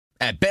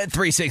At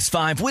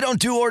Bet365, we don't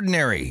do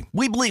ordinary.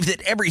 We believe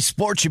that every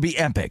sport should be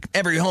epic.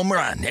 Every home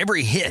run,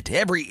 every hit,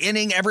 every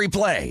inning, every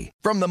play.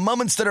 From the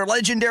moments that are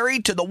legendary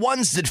to the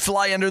ones that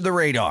fly under the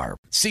radar.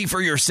 See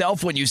for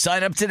yourself when you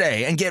sign up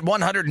today and get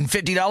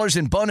 $150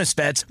 in bonus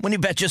bets when you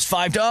bet just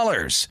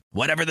 $5.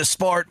 Whatever the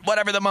sport,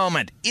 whatever the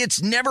moment,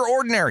 it's never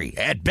ordinary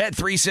at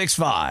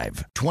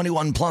Bet365.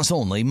 21 plus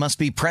only. Must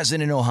be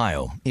present in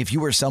Ohio. If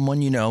you or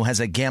someone you know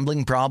has a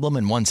gambling problem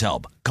and wants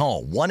help,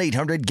 call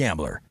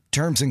 1-800-GAMBLER.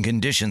 Terms and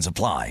conditions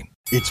apply.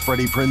 It's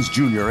Freddie Prinze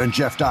Jr. and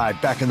Jeff Dye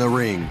back in the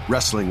ring.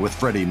 Wrestling with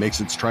Freddie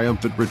makes its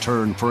triumphant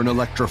return for an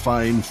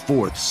electrifying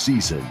 4th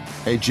season.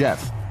 Hey,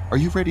 Jeff, are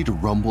you ready to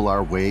rumble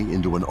our way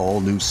into an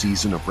all-new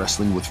season of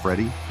Wrestling with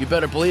Freddie? You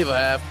better believe I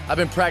have. I've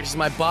been practicing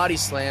my body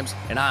slams,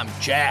 and I'm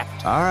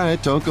jacked. All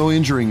right, don't go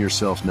injuring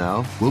yourself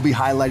now. We'll be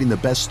highlighting the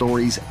best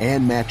stories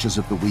and matches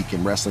of the week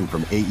in wrestling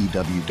from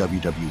AEW,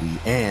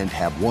 WWE, and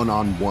have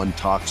one-on-one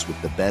talks with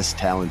the best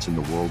talents in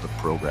the world of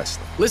pro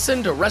wrestling.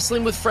 Listen to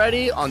Wrestling with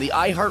Freddie on the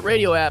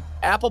iHeartRadio app,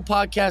 Apple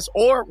Podcasts,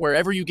 or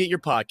wherever you get your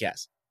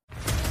podcasts.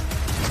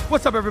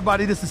 What's up,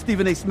 everybody? This is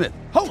Stephen A. Smith,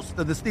 host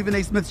of the Stephen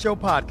A. Smith Show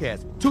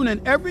podcast. Tune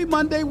in every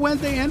Monday,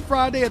 Wednesday, and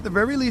Friday at the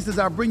very least as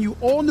I bring you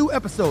all new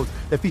episodes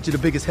that feature the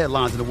biggest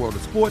headlines in the world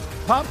of sports,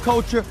 pop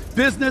culture,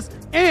 business,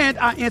 and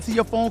I answer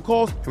your phone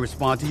calls and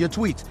respond to your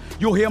tweets.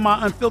 You'll hear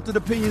my unfiltered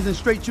opinions and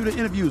straight-shooter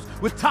interviews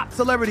with top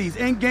celebrities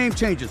and game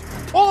changers.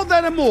 All of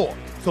that and more.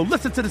 So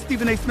listen to the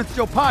Stephen A. Smith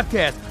Show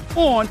podcast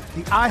on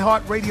the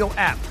iHeartRadio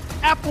app,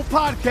 Apple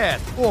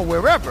Podcasts, or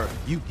wherever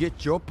you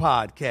get your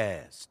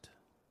podcast.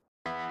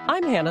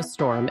 I'm Hannah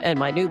Storm, and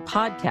my new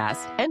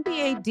podcast,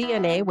 NBA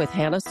DNA with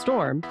Hannah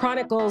Storm,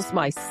 chronicles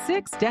my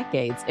 6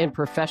 decades in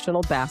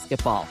professional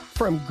basketball.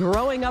 From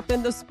growing up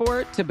in the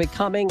sport to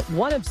becoming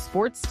one of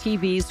sports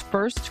TV's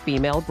first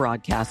female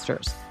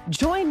broadcasters.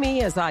 Join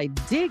me as I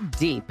dig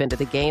deep into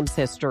the game's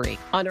history,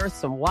 unearth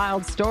some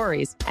wild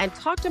stories, and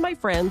talk to my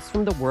friends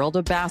from the world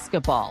of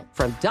basketball,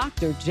 from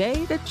Dr.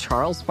 J to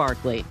Charles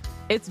Barkley.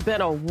 It's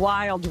been a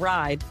wild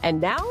ride, and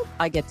now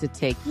I get to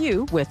take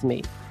you with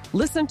me.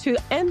 Listen to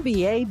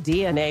NBA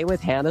DNA with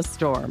Hannah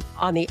Storm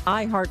on the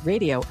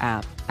iHeartRadio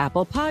app,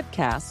 Apple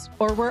Podcasts,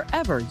 or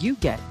wherever you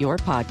get your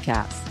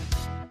podcasts.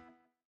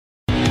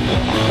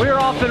 We're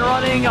off and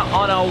running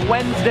on a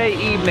Wednesday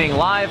evening,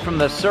 live from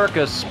the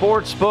Circus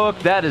Sportsbook.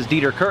 That is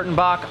Dieter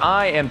Kurtenbach.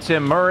 I am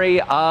Tim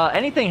Murray.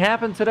 Anything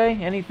happened today?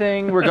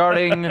 Anything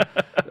regarding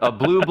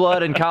blue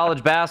blood in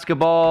college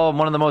basketball?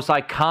 One of the most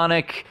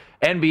iconic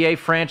NBA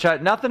franchise?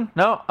 Nothing?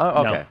 No?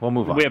 Okay, no. We'll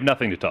move on. We have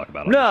nothing to talk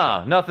about.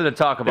 No, nothing to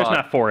talk about. There's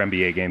not 4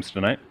 NBA games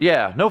tonight.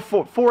 Yeah, no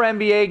four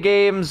NBA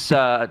games.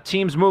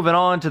 Teams moving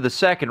on to the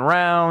second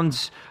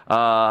rounds.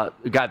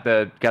 Got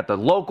the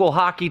local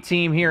hockey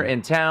team here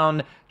in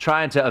town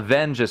trying to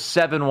avenge a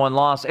 7-1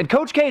 loss. And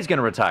Coach K is going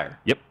to retire.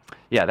 Yep.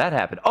 Yeah, that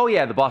happened. Oh,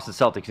 yeah, the Boston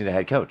Celtics need a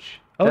head coach.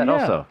 Oh, that yeah.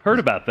 also heard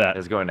about that.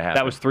 Is going to happen.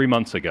 That was 3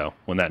 months ago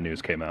when that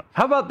news came out.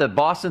 How about the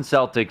Boston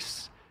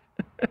Celtics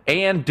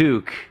and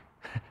Duke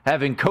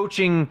having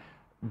coaching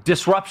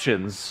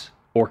disruptions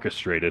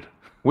orchestrated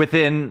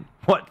within,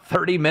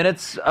 30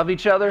 minutes of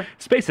each other?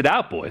 Space it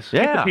out, boys.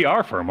 Yeah. Get the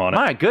PR firm on it.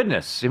 My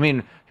goodness. I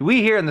mean,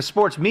 we here in the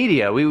sports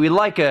media, we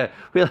like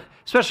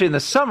especially in the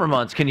summer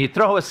months, can you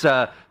throw us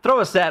that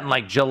in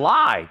like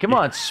July? Come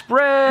on,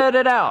 spread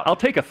it out. I'll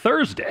take a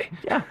Thursday.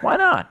 Yeah, why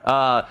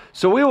not?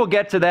 So we will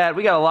get to that.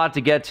 We got a lot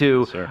to get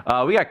to. Sure.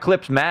 We got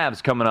Clips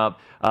Mavs coming up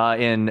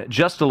in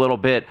just a little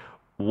bit.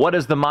 What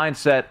is the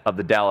mindset of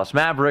the Dallas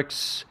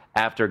Mavericks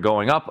after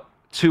going up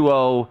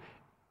 2-0,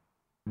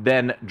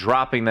 then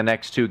dropping the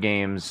next 2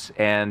 games?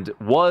 And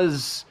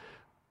was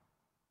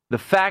the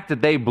fact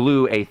that they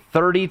blew a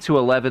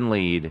 30-11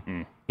 lead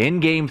in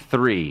Game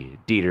 3,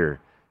 Dieter,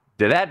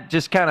 did that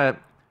just kind of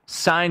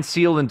sign,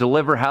 seal, and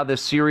deliver how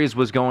this series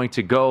was going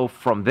to go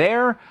from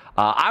there?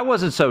 I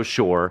wasn't so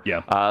sure.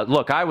 Yeah.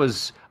 Look, I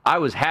was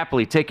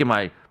happily taking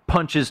my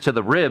punches to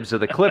the ribs of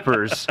the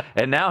Clippers,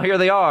 and now here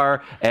they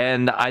are.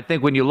 And I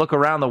think when you look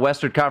around the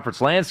Western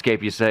Conference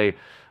landscape, you say,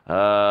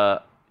 yeah,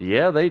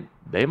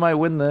 they might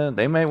win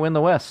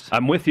the West.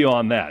 I'm with you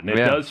on that. And it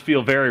does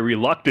feel very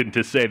reluctant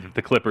to say that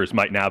the Clippers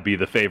might now be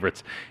the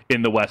favorites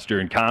in the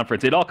Western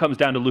Conference. It all comes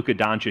down to Luka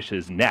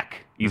Doncic's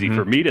neck. Easy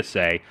for me to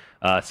say.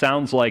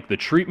 Sounds like the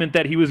treatment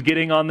that he was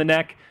getting on the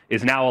neck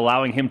is now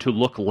allowing him to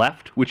look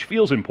left, which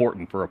feels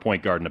important for a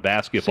point guard and a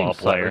basketball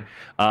player.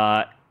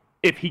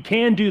 If he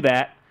can do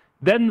that,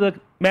 then the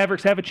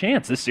Mavericks have a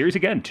chance. This series,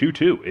 again,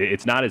 2-2.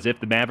 It's not as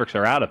if the Mavericks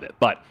are out of it.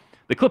 But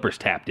the Clippers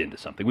tapped into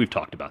something. We've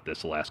talked about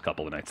this the last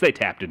couple of nights. They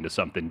tapped into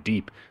something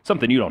deep,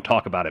 something you don't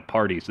talk about at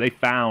parties. They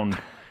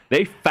found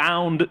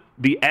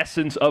the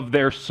essence of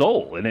their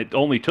soul, and it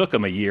only took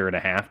them 1.5 years,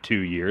 2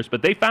 years,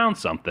 but they found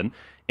something.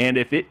 And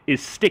if it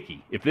is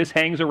sticky, if this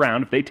hangs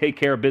around, if they take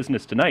care of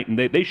business tonight, and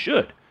they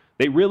should,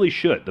 they really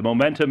should. The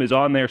momentum is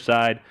on their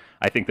side.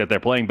 I think that they're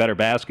playing better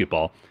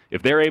basketball.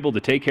 If they're able to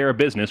take care of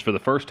business for the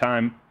first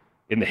time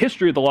in the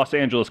history of the Los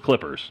Angeles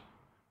Clippers,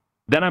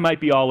 then I might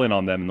be all in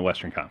on them in the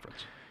Western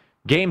Conference.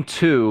 Game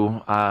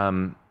 2,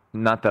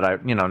 Not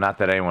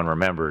that anyone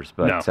remembers,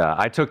 but No.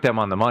 I took them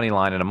on the money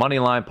line in a money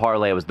line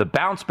parlay. It was the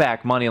bounce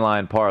back money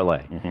line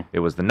parlay. It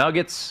was the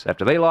Nuggets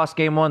after they lost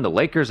game one, the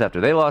Lakers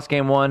after they lost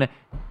game one.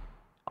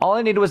 All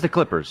I needed was the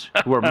Clippers,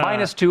 who were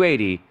minus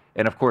 280,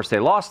 and of course they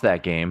lost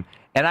that game.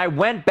 And I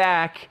went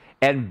back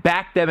and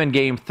backed them in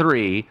game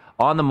 3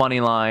 on the money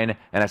line,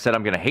 and I said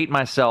I'm going to hate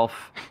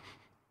myself.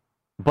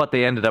 But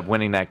they ended up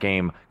winning that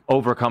game,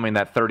 overcoming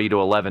that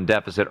 30-11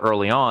 deficit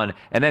early on,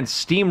 and then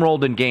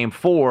steamrolled in game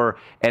 4,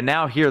 and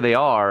now here they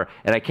are,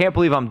 and I can't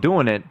believe I'm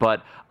doing it,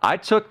 but I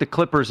took the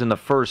Clippers in the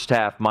first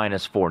half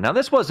 -4. Now,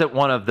 this wasn't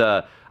one of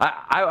the...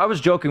 I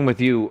was joking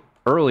with you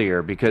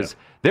earlier because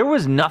there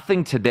was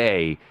nothing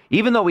today,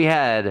 even though we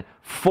had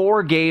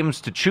 4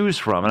 games to choose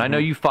from, and I know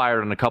you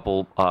fired on a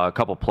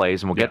couple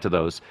plays, and we'll get to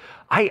those.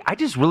 I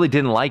just really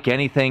didn't like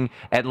anything.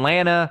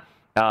 Atlanta...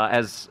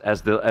 As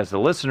the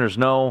listeners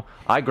know,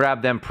 I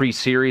grabbed them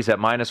pre-series at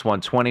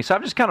 -120, so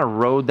I've just kind of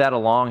rode that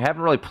along.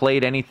 Haven't really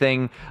played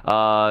anything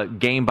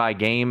game by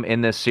game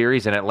in this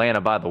series, and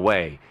Atlanta, by the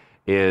way,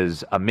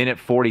 is a minute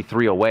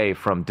 43 away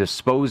from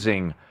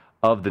disposing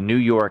of the New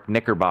York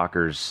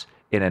Knickerbockers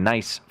in a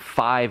nice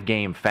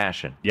 5-game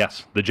fashion.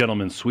 Yes, the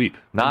gentleman's sweep.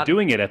 Not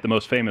doing it at the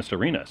most famous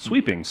arena.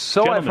 Sweeping.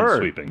 So I've heard.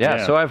 Sweeping.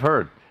 Yeah, so I've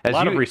heard. A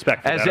lot of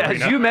respect for that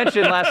arena. As you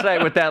mentioned last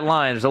night with that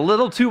line, there's a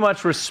little too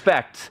much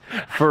respect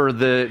for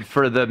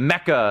the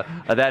mecca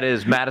that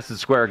is Madison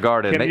Square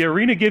Garden. Can the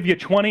arena give you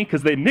 20?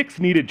 Because the Knicks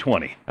needed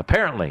 20.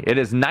 Apparently. It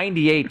is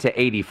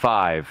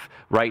 98-85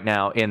 right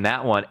now in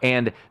that one.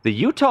 And the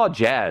Utah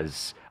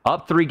Jazz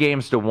up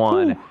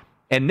 3-1. Ooh.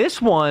 And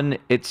this one,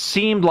 it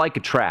seemed like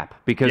a trap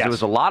because there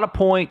was a lot of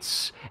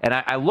points. And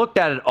I looked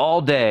at it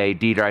all day,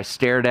 Dieter. I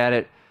stared at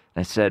it,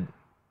 and I said,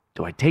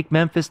 do I take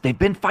Memphis? They've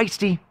been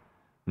feisty.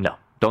 No.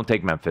 Don't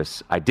take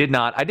Memphis. I did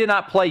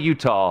not play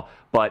Utah,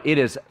 but it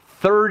is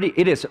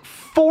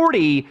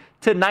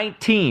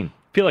 40-19.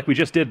 Feel like we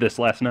just did this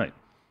last night.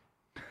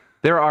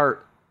 There's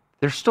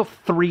still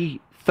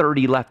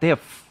 3:30 left. They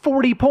have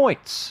 40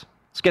 points.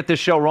 Let's get this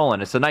show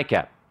rolling. It's the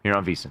Nightcap here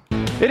on VSiN.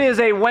 It is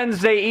a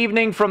Wednesday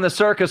evening from the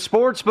Circa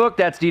Sportsbook.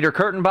 That's Dieter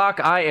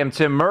Kurtenbach. I am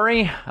Tim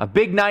Murray. A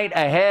big night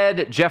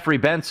ahead. Jeffrey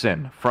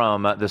Benson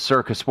from the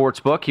Circa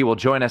Sportsbook. He will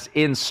join us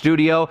in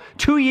studio.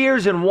 2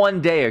 years and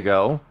 1 day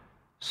ago,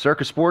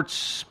 Circa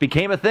Sports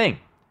became a thing,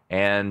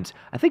 and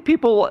I think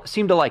people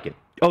seem to like it.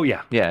 Oh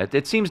yeah, yeah.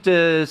 It seems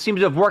to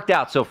have worked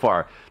out so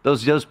far.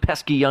 Those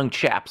pesky young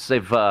chaps,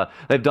 they've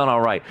done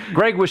all right.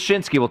 Greg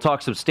Wyshynski will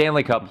talk some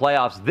Stanley Cup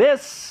playoffs.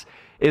 This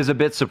is a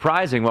bit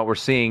surprising what we're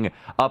seeing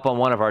up on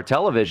one of our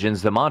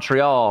televisions. The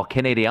Montreal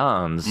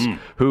Canadiens,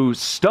 who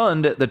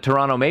stunned the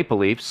Toronto Maple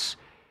Leafs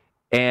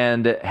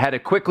and had to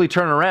quickly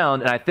turn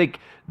around, and I think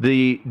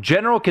the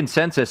general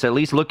consensus, at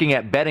least looking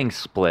at betting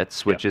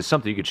splits, which is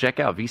something you can check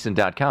out,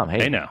 VSiN.com.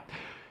 Hey, now.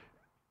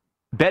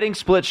 Betting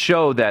splits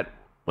show that,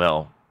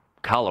 well,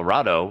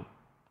 Colorado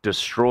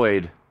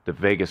destroyed the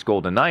Vegas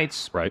Golden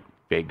Knights. Right.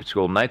 Vegas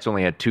Golden Knights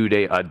only had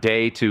a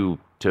day to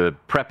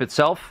prep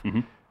itself. Mm-hmm.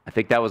 I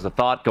think that was the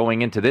thought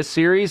going into this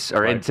series,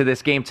 or into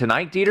this game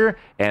tonight, Dieter.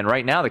 And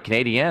right now, the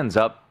Canadiens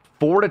up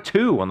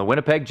 4-2 on the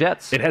Winnipeg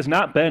Jets. It has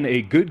not been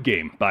a good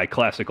game by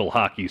classical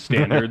hockey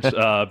standards.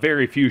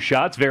 Very few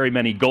shots, very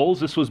many goals.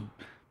 This was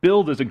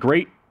billed as a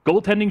great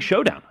goaltending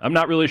showdown. I'm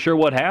not really sure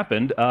what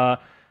happened.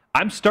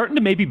 I'm starting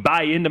to maybe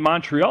buy into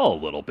Montreal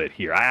a little bit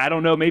here. I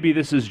don't know, maybe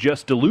this is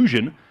just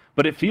delusion,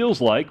 but it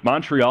feels like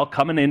Montreal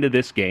coming into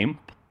this game,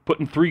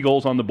 putting 3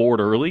 goals on the board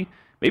early.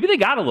 Maybe they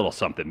got a little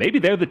something. Maybe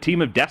they're the team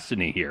of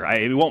destiny here.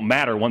 It won't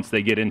matter once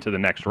they get into the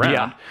next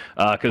round.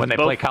 Yeah, when they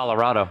play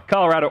Colorado.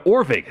 Colorado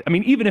or Vegas. I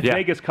mean, even if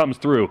Vegas comes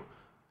through,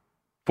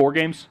 4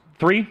 games?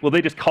 3? Will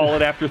they just call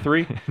it after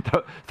 3?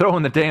 Throw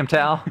in the damn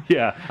towel?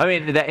 Yeah. I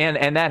mean,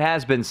 and that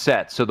has been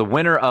set. So the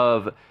winner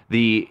of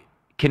the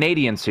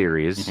Canadian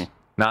series,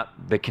 not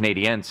the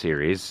Canadian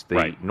series,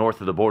 the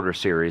north of the border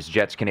series,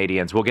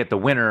 Jets-Canadiens, will get the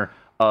winner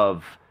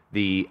of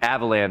the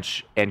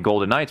Avalanche and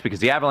Golden Knights, because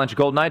the Avalanche and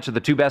Golden Knights are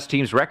the 2 best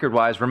teams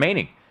record-wise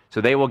remaining.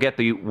 So they will get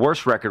the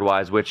worst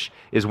record-wise, which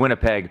is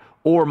Winnipeg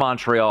or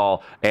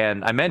Montreal.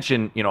 And I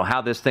mentioned,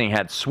 how this thing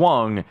had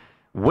swung.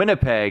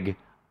 Winnipeg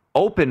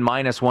opened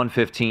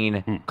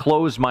 -115,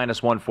 closed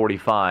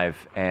 -145,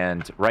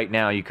 and right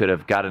now you could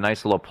have got a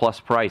nice little plus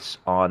price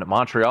on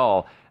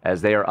Montreal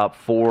as they are up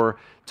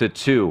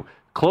 4-2.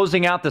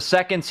 Closing out the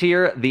seconds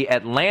here, the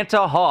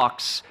Atlanta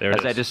Hawks,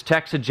 as I just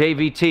texted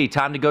JVT,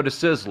 time to go to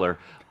Sizzler.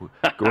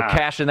 We're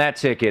cashing that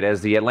ticket as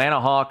the Atlanta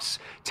Hawks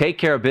take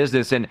care of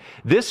business. And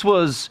this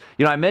was,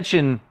 I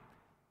mentioned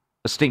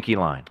a stinky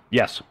line.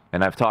 Yes.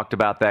 And I've talked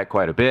about that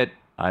quite a bit.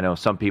 I know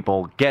some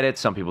people get it,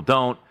 some people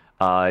don't.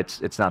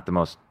 It's not the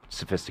most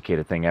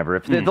sophisticated thing ever.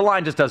 If the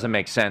line just doesn't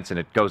make sense and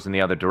it goes in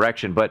the other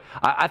direction. But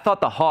I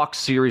thought the Hawks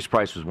series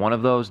price was one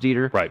of those,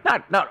 Dieter. Right.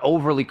 Not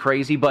overly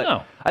crazy,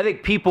 but I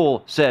think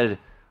people said,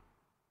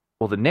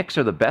 well, the Knicks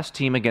are the best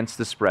team against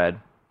the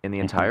spread in the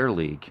entire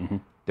league.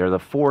 They're the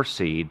 4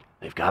 seed.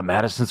 They've got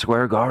Madison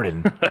Square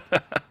Garden.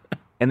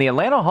 And the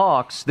Atlanta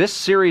Hawks, this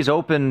series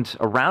opened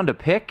around a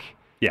pick.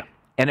 Yeah.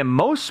 And in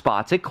most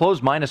spots, it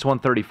closed minus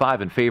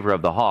 135 in favor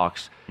of the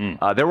Hawks.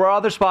 There were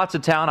other spots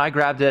in town. I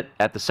grabbed it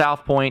at the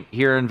South Point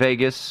here in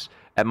Vegas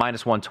at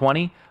minus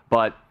 120.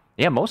 But,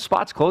 yeah, most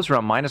spots closed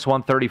around minus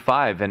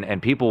 135,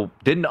 and people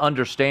didn't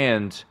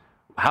understand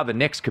how the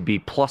Knicks could be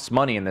plus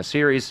money in this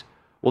series.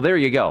 Well, there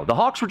you go. The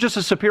Hawks were just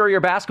a superior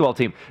basketball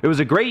team. It was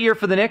a great year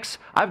for the Knicks.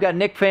 I've got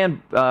Knicks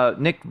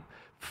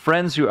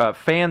friends who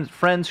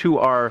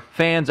are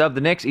fans of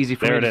the Knicks. Easy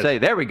for me to say.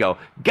 There we go.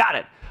 Got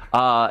it.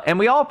 And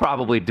we all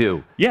probably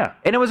do. Yeah.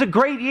 And it was a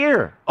great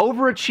year,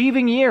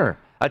 overachieving year.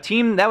 A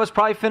team that was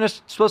probably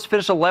supposed to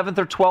finish 11th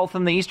or 12th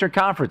in the Eastern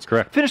Conference.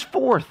 Correct. Finished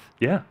 4th.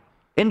 Yeah.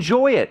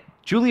 Enjoy it.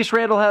 Julius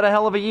Randle had a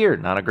hell of a year.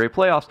 Not a great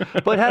playoffs,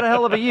 but had a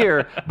hell of a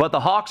year. But the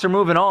Hawks are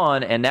moving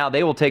on, and now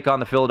they will take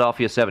on the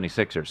Philadelphia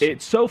 76ers.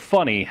 It's so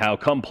funny how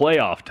come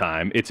playoff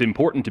time, it's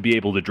important to be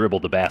able to dribble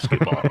the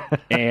basketball.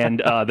 And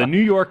the New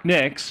York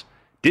Knicks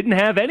didn't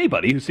have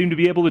anybody who seemed to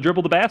be able to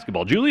dribble the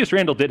basketball. Julius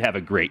Randle did have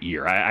a great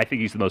year. I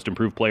think he's the most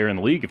improved player in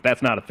the league. If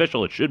that's not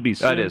official, it should be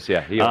soon. That is,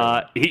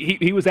 yeah.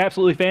 He was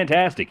absolutely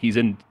fantastic. He's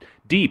in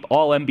deep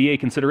all-NBA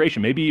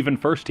consideration, maybe even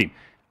first team.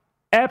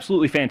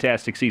 Absolutely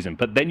fantastic season.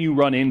 But then you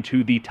run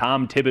into the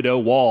Tom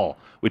Thibodeau wall,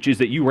 which is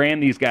that you ran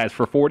these guys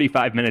for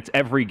 45 minutes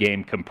every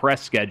game,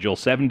 compressed schedule,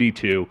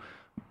 72,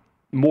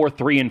 more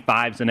 3 and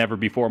 5s than ever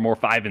before, more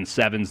 5 and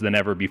 7s than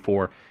ever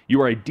before.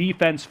 You are a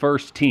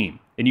defense-first team.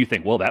 And you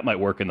think, well, that might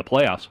work in the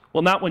playoffs.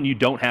 Well, not when you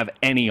don't have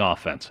any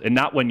offense, and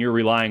not when you're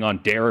relying on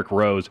Derrick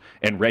Rose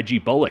and Reggie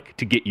Bullock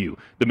to get you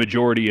the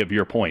majority of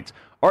your points.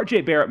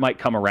 R.J. Barrett might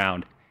come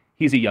around.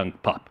 He's a young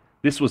pup.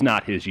 This was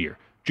not his year.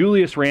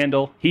 Julius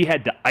Randle, he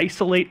had to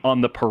isolate on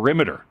the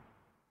perimeter.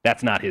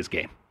 That's not his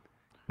game.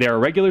 They're a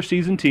regular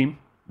season team.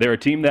 They're a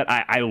team that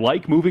I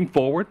like moving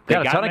forward. They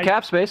got a ton of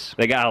cap space.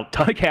 They got a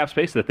ton of cap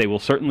space that they will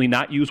certainly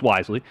not use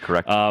wisely.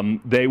 Correct.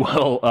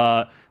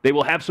 They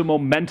will have some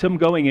momentum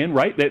going in,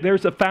 right?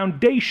 There's a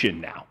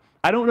foundation now.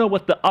 I don't know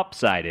what the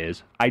upside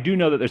is. I do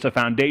know that there's a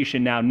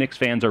foundation now. Knicks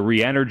fans are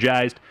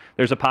re-energized.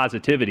 There's a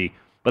positivity.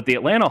 But the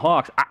Atlanta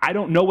Hawks, I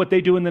don't know what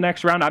they do in the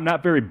next round. I'm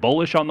not very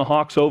bullish on the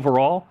Hawks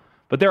overall,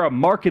 but they're a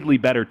markedly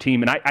better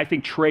team. And I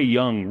think Trae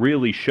Young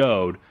really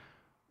showed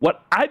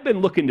what I've been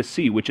looking to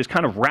see, which is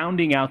kind of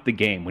rounding out the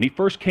game. When he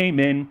first came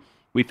in,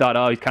 we thought,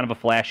 oh, he's kind of a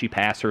flashy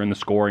passer and the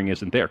scoring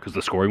isn't there, because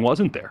the scoring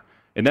wasn't there.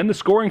 And then the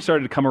scoring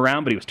started to come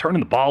around, but he was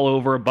turning the ball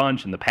over a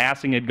bunch and the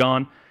passing had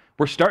gone.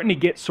 We're starting to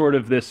get sort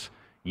of this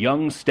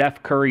young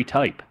Steph Curry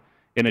type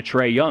in a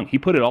Trae Young. He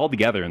put it all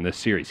together in this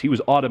series. He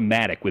was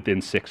automatic within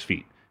 6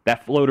 feet.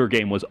 That floater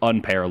game was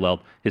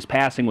unparalleled. His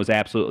passing was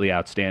absolutely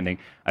outstanding.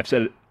 I've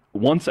said it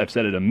once, I've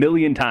said it a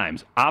million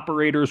times.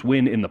 Operators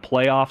win in the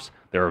playoffs.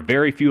 There are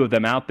very few of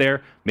them out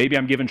there. Maybe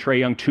I'm giving Trae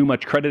Young too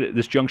much credit at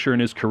this juncture in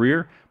his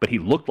career, but he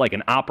looked like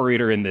an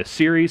operator in this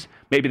series.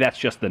 Maybe that's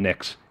just the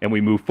Knicks, and we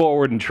move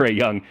forward and Trae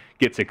Young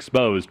gets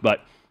exposed.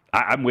 But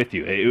I'm with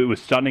you. It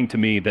was stunning to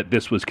me that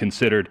this was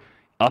considered,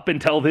 up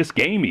until this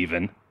game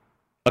even,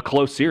 a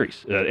close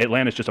series.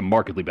 Atlanta's just a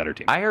markedly better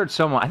team. I heard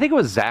someone, I think it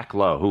was Zach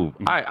Lowe, who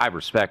I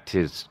respect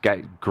his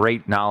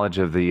great knowledge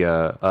of the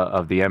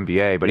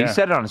NBA, but he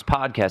said it on his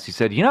podcast. He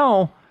said, you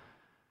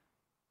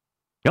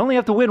only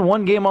have to win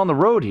one game on the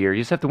road here.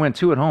 You just have to win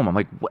 2 at home. I'm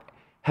like, what?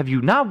 Have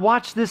you not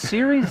watched this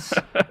series?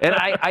 And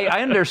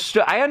I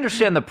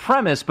understand the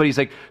premise, but he's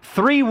like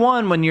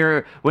 3-1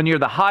 when you're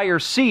the higher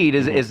seed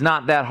is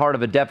not that hard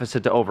of a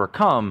deficit to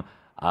overcome.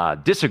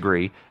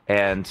 Disagree.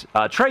 And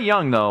Trae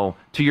Young, though,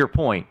 to your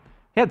point,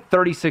 he had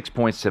 36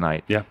 points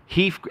tonight. Yeah.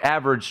 He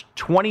averaged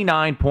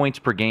 29 points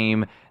per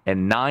game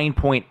and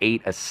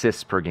 9.8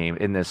 assists per game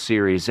in this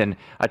series. And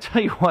I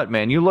tell you what,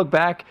 man, you look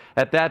back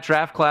at that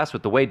draft class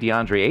with the way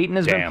DeAndre Ayton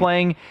has been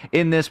playing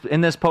in this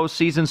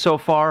postseason so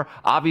far.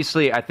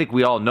 Obviously, I think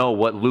we all know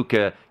what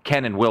Luka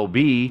can and will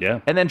be. Yeah.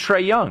 And then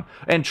Trae Young.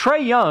 And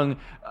Trae Young,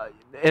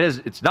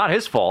 it's not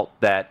his fault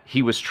that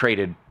he was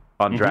traded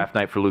on draft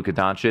night for Luka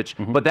Doncic,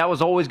 but that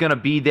was always going to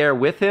be there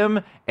with him.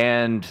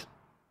 And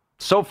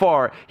so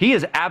far, he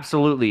has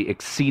absolutely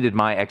exceeded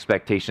my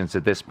expectations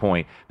at this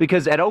point.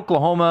 Because at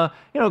Oklahoma,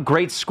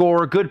 great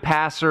scorer, good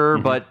passer,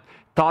 but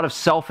thought of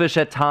selfish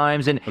at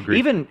times. And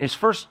even his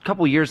first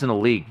couple years in the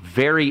league,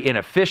 very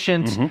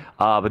inefficient.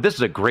 But this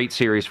is a great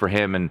series for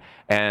him.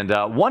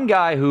 And one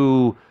guy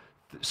who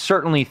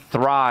certainly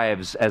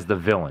thrives as the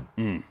villain.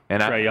 And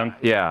Trae Young?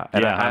 Yeah.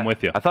 I'm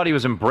with you. I thought he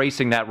was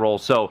embracing that role.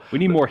 So we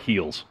need more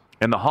heels.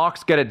 And the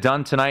Hawks get it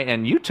done tonight.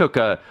 And you took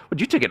an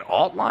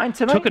alt line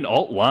tonight? Took an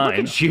alt line.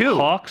 Look at you.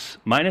 Hawks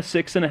minus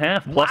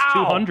 6.5 plus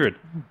 200.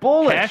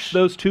 Bullish. Cash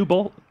those two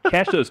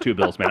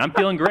bills, man. I'm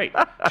feeling great.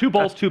 2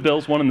 bulls, 2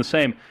 bills, one and the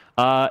same.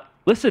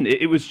 Listen,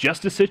 it was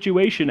just a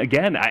situation.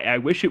 Again, I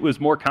wish it was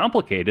more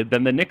complicated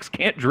than the Knicks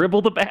can't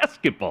dribble the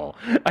basketball.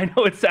 I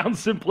know it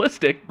sounds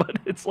simplistic, but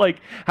it's like,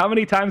 how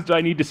many times do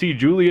I need to see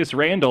Julius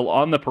Randle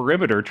on the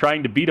perimeter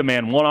trying to beat a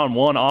man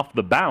one-on-one off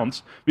the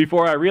bounce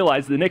before I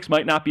realize the Knicks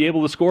might not be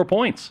able to score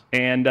points?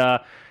 And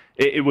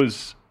it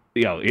was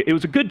it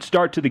was a good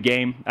start to the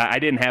game. I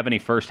didn't have any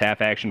first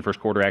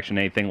quarter action,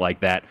 anything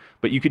like that.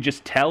 But you could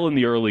just tell in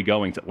the early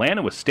goings,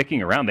 Atlanta was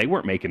sticking around. They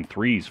weren't making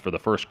threes for the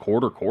first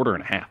quarter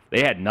and a half.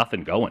 They had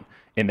nothing going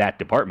in that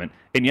department,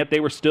 and yet they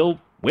were still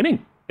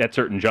winning at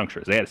certain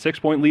junctures. They had a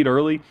 6-point lead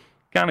early,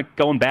 kind of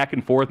going back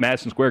and forth.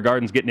 Madison Square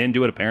Garden's getting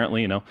into it.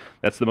 Apparently,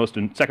 that's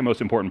the second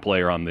most important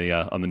player on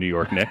the New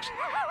York Knicks.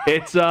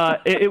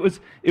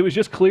 It was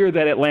just clear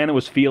that Atlanta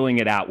was feeling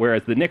it out,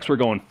 whereas the Knicks were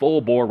going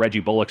full bore. Reggie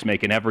Bullock's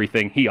making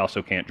everything. He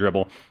also can't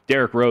dribble.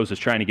 Derrick Rose is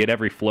trying to get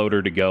every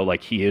floater to go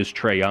like he is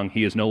Trae Young.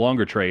 He is no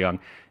longer Trae Young.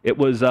 It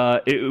was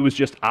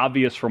just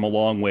obvious from a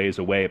long ways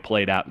away. It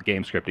played out in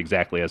game script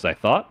exactly as I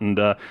thought, and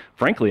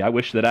frankly, I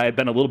wish that I had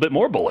been a little bit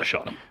more bullish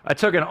on him. I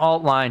took an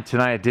alt line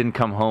tonight. It didn't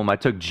come home. I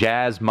took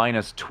Jazz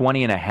minus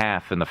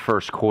 20.5 in the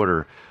first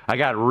quarter. I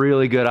got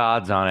really good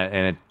odds on it,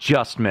 and it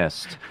just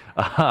missed.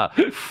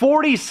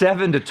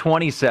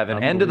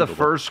 47-27, end of the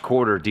first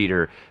quarter,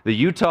 Dieter. The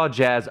Utah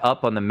Jazz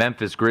up on the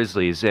Memphis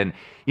Grizzlies. And,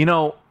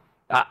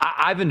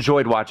 I've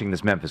enjoyed watching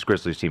this Memphis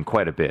Grizzlies team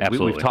quite a bit.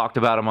 Absolutely. We've talked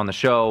about them on the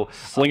show.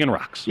 Slinging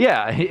rocks.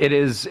 Yeah, it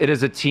is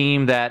a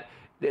team that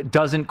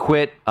doesn't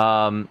quit,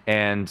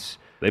 and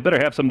they better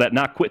have some that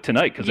not quit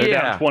tonight because they're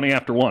down 20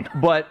 after 1.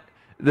 But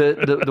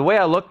the way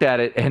I looked at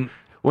it, and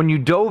when you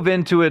dove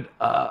into it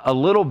a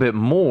little bit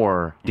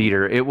more,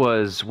 Dieter, it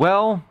was,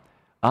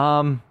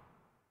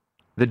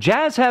 the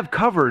Jazz have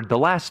covered the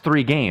last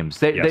 3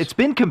 games. It's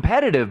been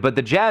competitive, but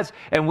the Jazz,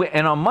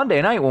 and on Monday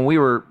night when we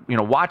were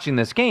watching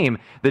this game,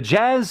 the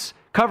Jazz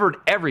covered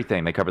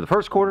everything. They covered the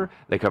first quarter,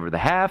 they covered the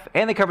half,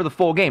 and they covered the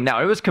full game.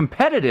 Now, it was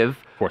competitive,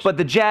 but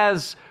the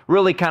Jazz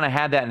really kind of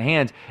had that in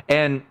hand.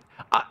 And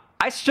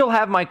I still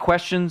have my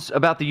questions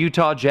about the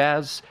Utah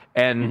Jazz,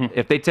 and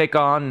if they take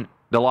on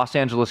the Los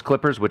Angeles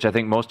Clippers, which I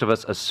think most of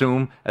us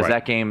assume as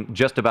that game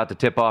just about to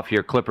tip off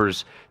here,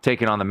 Clippers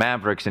taking on the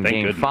Mavericks in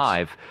Game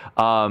 5.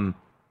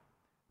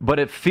 But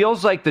it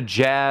feels like the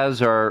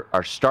Jazz are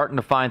starting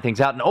to find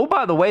things out. And, oh,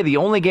 by the way, the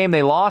only game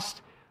they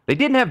lost, they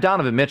didn't have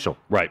Donovan Mitchell.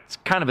 Right. It's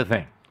kind of a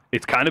thing.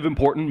 It's kind of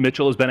important.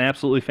 Mitchell has been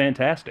absolutely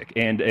fantastic.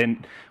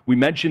 And we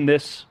mentioned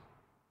this,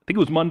 I think it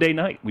was Monday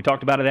night. We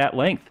talked about it at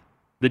length.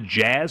 The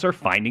Jazz are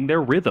finding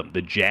their rhythm.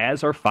 The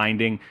Jazz are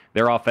finding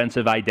their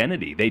offensive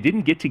identity. They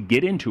didn't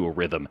get into a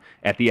rhythm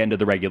at the end of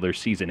the regular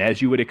season,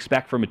 as you would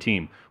expect from a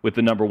team with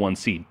the number 1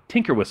 seed.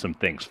 Tinker with some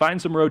things.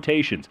 Find some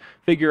rotations.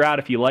 Figure out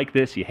if you like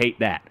this, you hate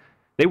that.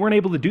 They weren't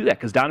able to do that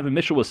because Donovan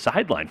Mitchell was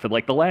sidelined for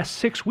the last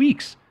 6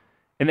 weeks.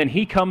 And then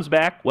he comes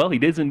back. Well, he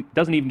doesn't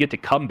even get to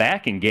come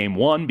back in Game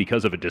 1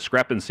 because of a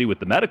discrepancy with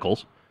the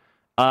medicals.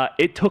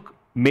 It took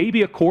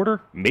maybe a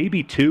quarter,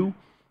 maybe 2,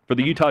 for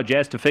the Utah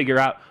Jazz to figure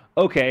out,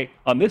 okay,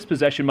 on this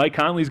possession, Mike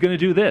Conley's going to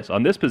do this.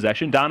 On this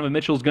possession, Donovan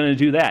Mitchell's going to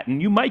do that.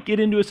 And you might get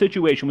into a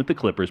situation with the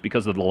Clippers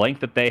because of the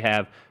length that they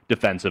have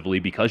defensively,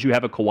 because you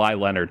have a Kawhi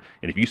Leonard.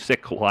 And if you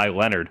stick Kawhi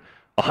Leonard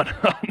on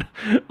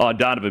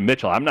Donovan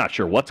Mitchell, I'm not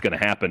sure what's going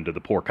to happen to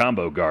the poor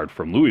combo guard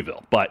from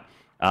Louisville. But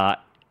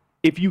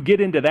if you get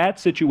into that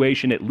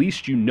situation, at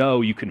least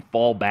you can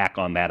fall back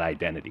on that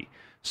identity.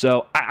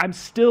 So I'm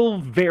still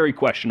very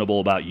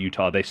questionable about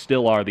Utah. They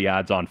still are the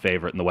odds-on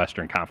favorite in the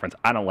Western Conference.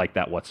 I don't like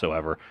that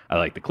whatsoever. I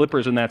like the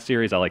Clippers in that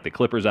series. I like the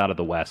Clippers out of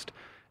the West.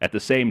 At the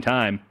same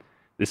time,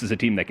 this is a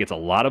team that gets a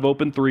lot of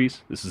open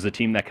threes. This is a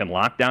team that can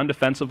lock down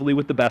defensively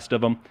with the best of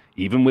them,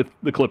 even with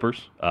the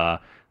Clippers.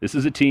 This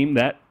is a team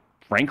that,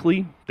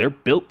 frankly, they're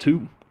built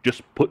to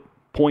just put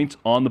points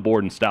on the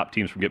board and stop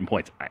teams from getting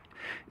points.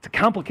 It's a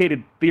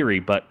complicated theory,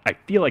 but I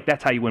feel like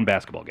that's how you win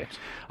basketball games.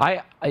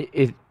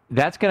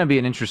 That's going to be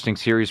an interesting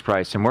series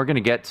price, and we're going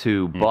to get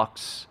to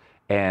Bucks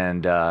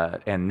and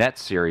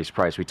Nets series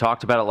price. We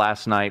talked about it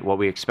last night, what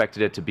we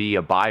expected it to be,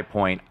 a buy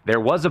point.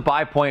 There was a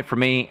buy point for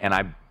me, and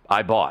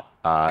I bought.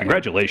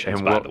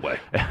 Congratulations, by the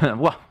way.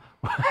 Well,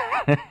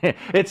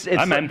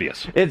 I'm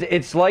envious.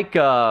 It's like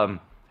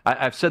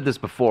I've said this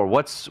before.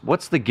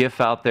 What's the GIF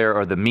out there,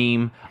 or the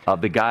meme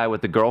of the guy with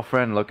the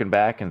girlfriend looking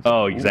back and saying,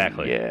 oh,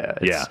 exactly.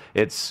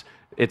 It's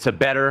a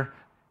better.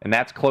 And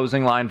that's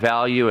closing line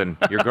value, and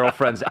your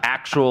girlfriend's the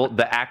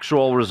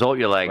actual result.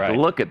 You're like,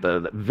 Look at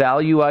the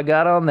value I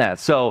got on that.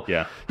 So,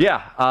 I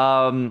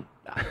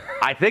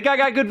think I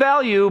got good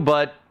value,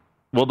 but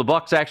will the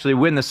Bucks actually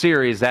win the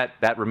series?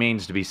 That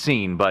remains to be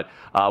seen. But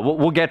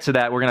we'll get to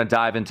that. We're going to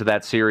dive into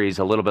that series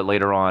a little bit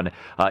later on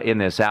in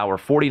this hour.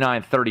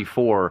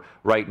 49-34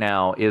 right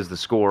now is the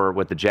score,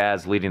 with the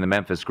Jazz leading the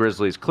Memphis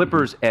Grizzlies.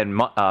 Clippers and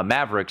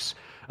Mavericks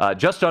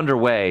just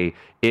underway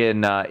in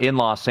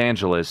Los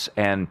Angeles,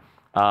 and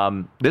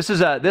this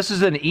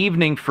is an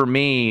evening for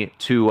me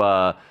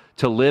to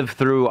live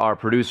through our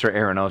producer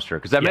Aaron Oster,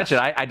 because I mentioned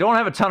I don't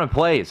have a ton of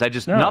plays.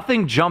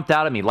 Nothing jumped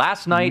out at me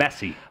last night.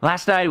 Messy.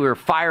 Last night we were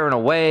firing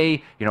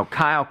away.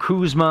 Kyle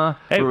Kuzma.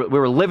 Hey. We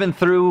were living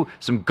through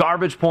some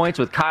garbage points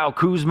with Kyle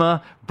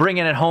Kuzma,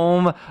 bringing it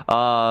home.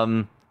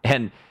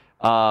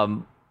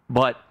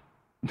 But.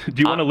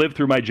 Do you want to live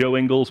through my Joe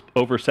Ingles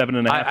over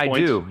 7.5 points? I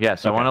do,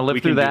 yes. Okay. I want to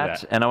live through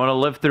that. And I want to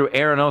live through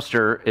Aaron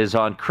Oster is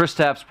on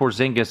Kristaps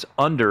Porzingis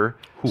under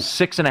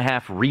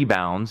 6.5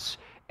 rebounds.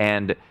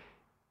 And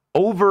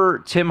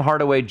over Tim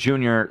Hardaway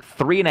Jr.,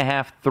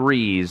 3.5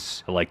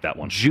 threes. I like that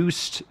one.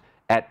 Juiced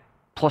at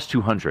plus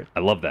 200. I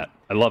love that.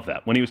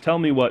 When he was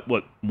telling me what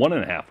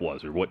 1.5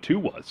 was or what 2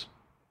 was,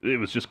 it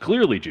was just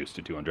clearly juiced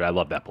to 200. I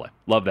love that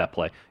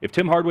play. If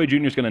Tim Hardaway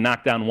Jr. is going to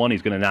knock down 1,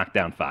 he's going to knock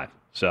down 5.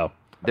 So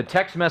the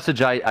text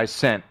message I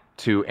sent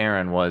to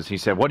Aaron was, he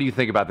said, what do you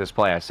think about this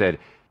play? I said,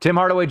 Tim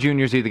Hardaway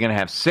Jr. is either going to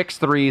have 6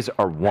 threes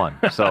or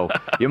 1. So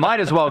you might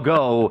as well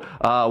go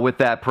with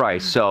that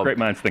price. So great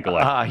minds think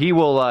alike. He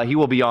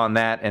will be on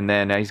that, and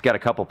then he's got a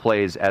couple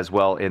plays as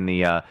well in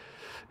the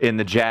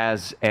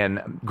Jazz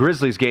and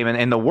Grizzlies game.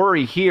 And the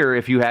worry here,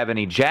 if you have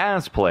any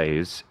Jazz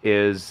plays,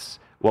 is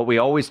what we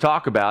always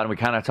talk about, and we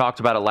kind of talked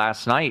about it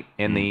last night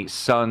in the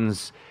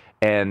Suns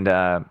and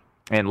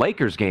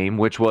Lakers game,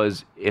 which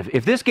was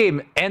if this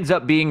game ends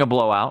up being a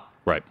blowout,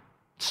 right?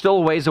 Still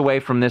a ways away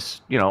from this,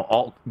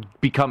 all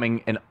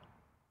becoming a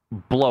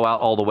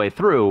blowout all the way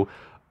through.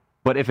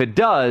 But if it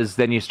does,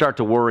 then you start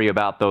to worry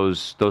about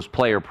those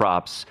player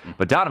props.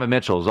 But Donovan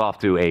Mitchell is off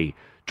to a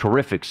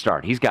terrific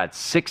start. He's got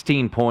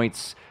 16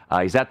 points.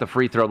 He's at the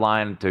free throw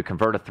line to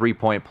convert a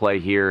 3-point play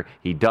here.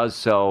 He does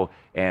so,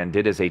 and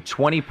it is a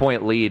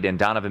 20-point lead, and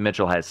Donovan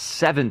Mitchell has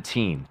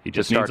 17 he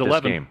just to start needs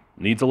 11. this game.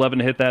 Needs 11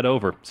 to hit that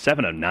over.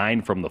 7 of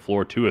 9 from the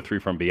floor, 2 of 3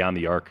 from beyond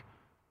the arc.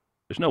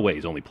 There's no way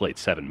he's only played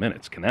 7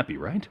 minutes. Can that be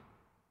right?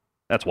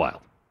 That's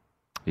wild.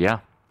 Yeah.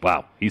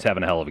 Wow, he's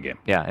having a hell of a game.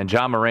 Yeah, and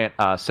John Morant,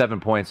 7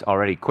 points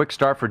already. Quick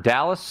start for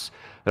Dallas.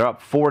 They're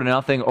up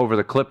 4-0 over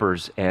the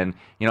Clippers. And,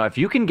 if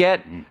you can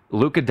get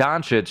Luka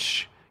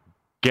Doncic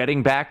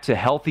getting back to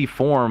healthy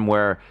form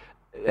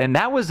and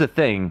that was the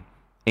thing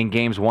in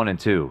games 1 and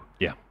 2.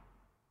 Yeah.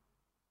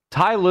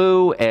 Ty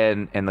Lue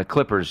and the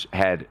Clippers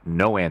had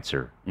no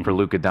answer for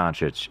Luka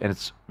Doncic. And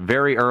it's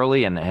very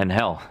early, and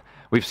hell,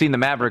 we've seen the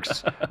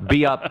Mavericks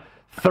be up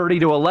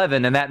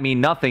 30-11, and that mean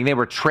nothing. They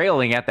were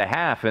trailing at the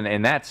half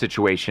in that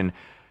situation.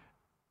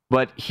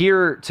 But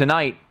here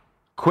tonight,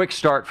 quick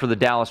start for the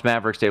Dallas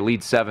Mavericks. They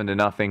lead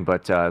 7-0,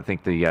 but I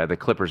think the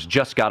Clippers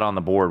just got on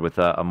the board with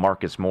a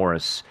Marcus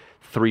Morris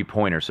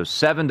 3-pointer. So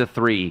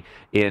 7-3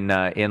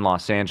 in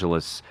Los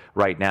Angeles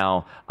right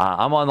now.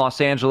 I'm on Los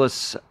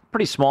Angeles.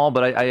 Pretty small,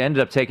 but I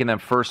ended up taking them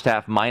first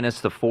half minus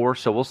the 4,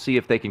 so we'll see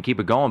if they can keep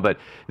it going. But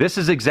this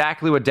is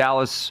exactly what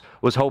Dallas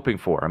was hoping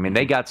for. I mean,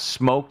 they got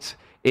smoked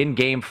in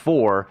Game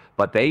 4,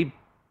 but the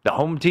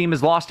home team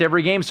has lost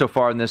every game so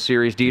far in this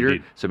series, Dieter.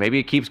 Indeed. So maybe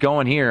it keeps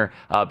going here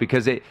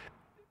because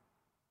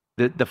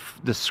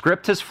the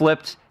script has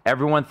flipped.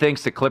 Everyone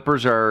thinks the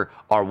Clippers are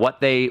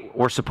what they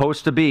were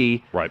supposed to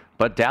be. Right.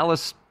 But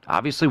Dallas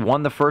obviously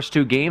won the first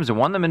 2 games and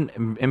won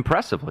them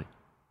impressively.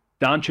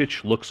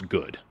 Doncic looks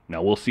good.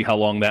 Now, we'll see how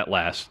long that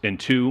lasts. And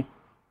 2,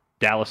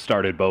 Dallas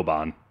started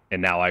Boban,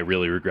 and now I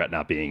really regret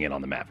not being in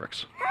on the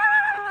Mavericks.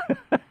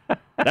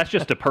 That's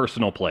just a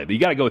personal play, but you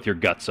got to go with your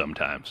gut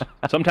sometimes.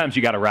 Sometimes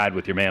you got to ride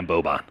with your man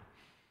Boban.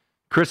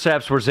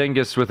 Kristaps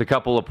Porzingis with a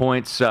couple of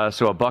points, so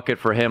a bucket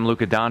for him.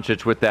 Luka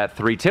Doncic with that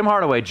 3. Tim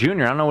Hardaway Jr.,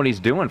 I don't know what he's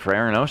doing for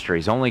Aaron Oster.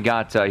 He's only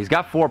got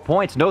 4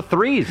 points, no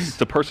threes.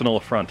 It's a personal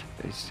affront.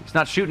 He's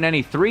not shooting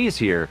any threes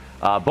here.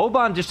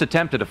 Boban just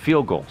attempted a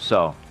field goal,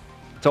 so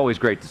it's always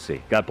great to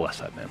see. God bless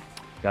that man.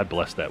 God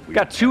bless that.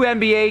 Got 2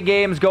 NBA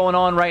games going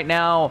on right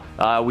now.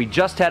 We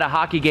just had a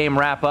hockey game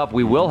wrap up.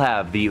 We will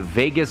have the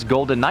Vegas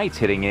Golden Knights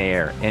hitting the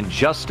air in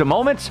just a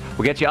moment.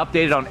 We'll get you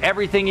updated on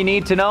everything you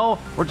need to know.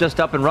 We're just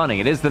up and running.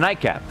 It is the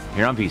Nightcap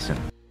here on VSiN.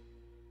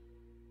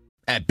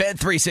 At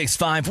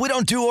Bet365, we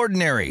don't do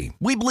ordinary.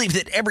 We believe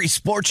that every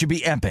sport should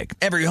be epic.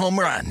 Every home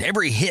run,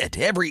 every hit,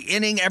 every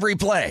inning, every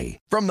play.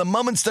 From the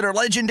moments that are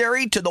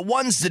legendary to the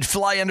ones that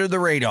fly under the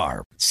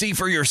radar. See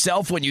for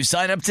yourself when you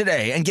sign up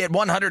today and get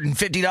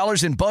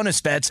 $150 in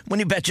bonus bets when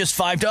you bet just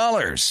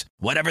 $5.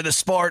 Whatever the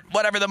sport,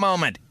 whatever the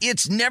moment,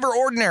 it's never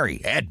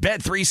ordinary at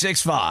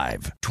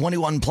Bet365.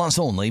 21 plus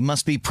only.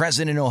 Must be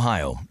present in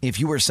Ohio. If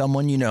you or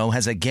someone you know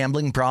has a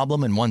gambling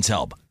problem and wants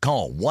help,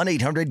 call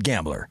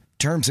 1-800-GAMBLER.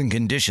 Terms and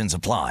conditions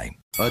apply.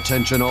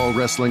 Attention all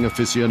wrestling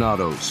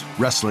aficionados.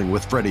 Wrestling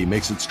with Freddie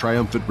makes its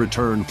triumphant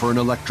return for an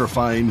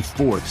electrifying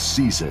 4th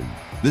season.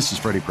 This is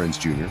Freddie Prinze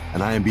Jr.,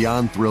 and I am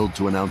beyond thrilled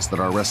to announce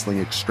that our wrestling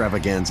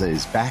extravaganza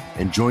is back,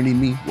 and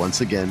joining me once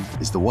again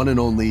is the one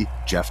and only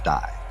Jeff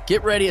Dye.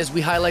 Get ready as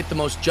we highlight the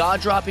most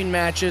jaw-dropping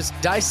matches,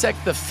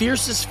 dissect the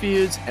fiercest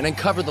feuds, and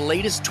uncover the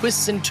latest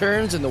twists and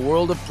turns in the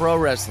world of pro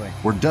wrestling.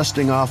 We're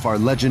dusting off our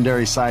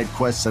legendary side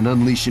quests and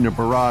unleashing a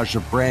barrage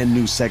of brand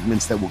new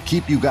segments that will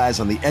keep you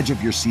guys on the edge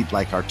of your seat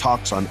like our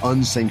talks on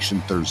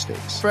Unsanctioned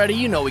Thursdays. Freddie,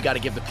 you know we got to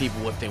give the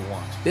people what they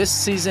want. This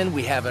season,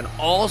 we have an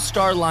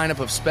all-star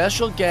lineup of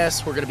special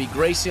guests who are going to be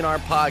gracing our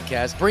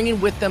podcast,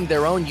 bringing with them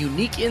their own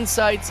unique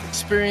insights,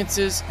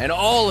 experiences, and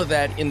all of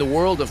that in the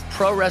world of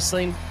pro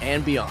wrestling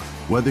and beyond.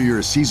 Whether you're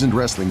a seasoned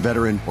wrestling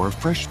veteran or a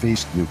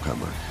fresh-faced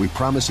newcomer, we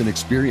promise an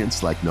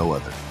experience like no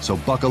other. So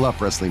buckle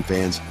up, wrestling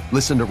fans.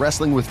 Listen to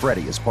Wrestling with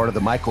Freddie as part of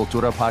the My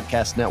Cultura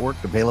Podcast Network,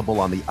 available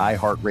on the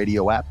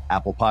iHeartRadio app,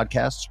 Apple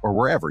Podcasts, or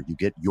wherever you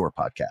get your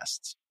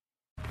podcasts.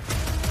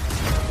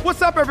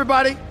 What's up,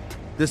 everybody?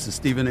 This is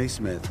Stephen A.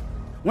 Smith.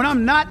 When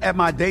I'm not at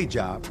my day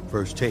job,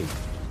 First Take,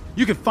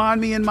 You can find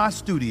me in my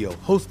studio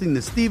hosting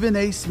the Stephen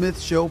A. Smith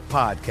Show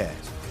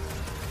podcast.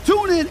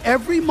 Tune in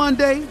every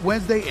Monday,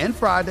 Wednesday, and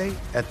Friday,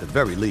 at the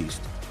very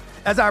least,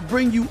 as I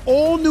bring you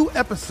all new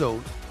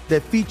episodes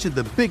that feature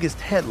the biggest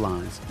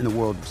headlines in the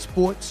world of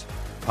sports,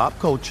 pop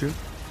culture,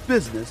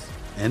 business,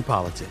 and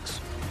politics.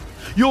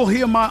 You'll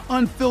hear my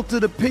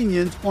unfiltered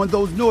opinions on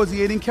those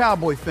nauseating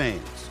Cowboy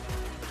fans,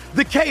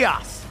 the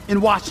chaos in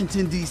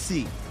Washington,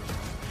 D.C.,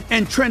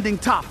 and trending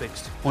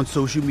topics on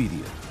social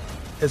media,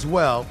 as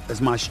well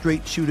as my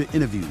straight shooter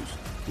interviews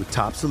with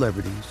top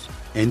celebrities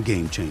and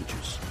game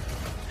changers.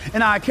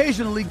 And I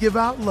occasionally give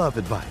out love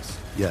advice.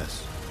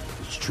 Yes,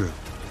 it's true.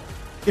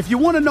 If you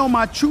want to know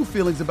my true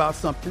feelings about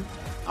something,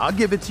 I'll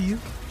give it to you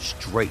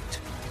straight.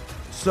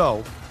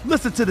 So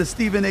listen to the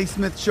Stephen A.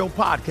 Smith Show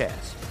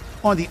podcast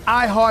on the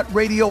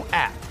iHeartRadio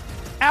app,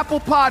 Apple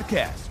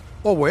Podcasts,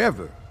 or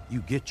wherever you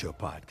get your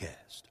podcast.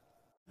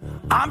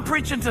 I'm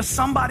preaching to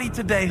somebody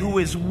today who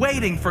is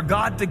waiting for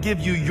God to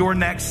give you your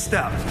next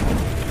step.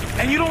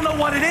 And you don't know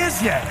what it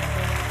is yet.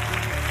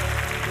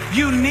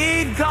 You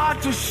need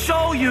God to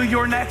show you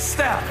your next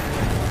step.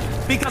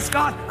 Because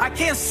God, I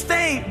can't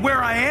stay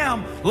where I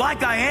am,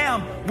 like I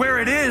am, where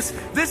it is.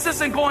 This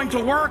isn't going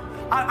to work.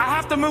 I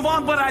have to move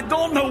on, but I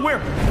don't know where.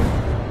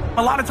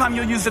 A lot of time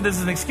you'll use it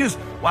as an excuse.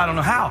 Well, I don't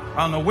know how.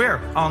 I don't know where.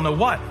 I don't know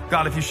what.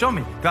 God, if you show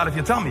me. God, if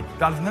you tell me.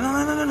 God, if...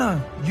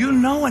 No. You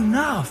know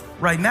enough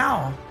right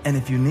now. And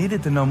if you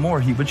needed to know more,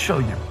 he would show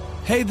you.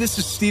 Hey, this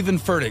is Stephen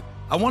Furtick.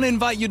 I want to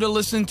invite you to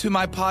listen to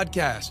my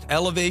podcast,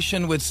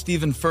 Elevation with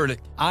Stephen Furtick.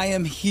 I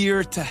am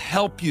here to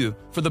help you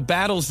for the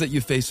battles that you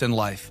face in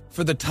life,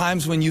 for the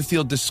times when you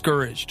feel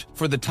discouraged,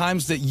 for the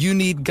times that you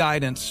need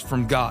guidance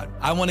from God.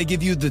 I want to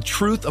give you the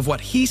truth of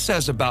what he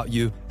says about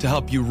you to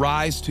help you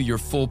rise to your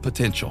full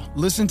potential.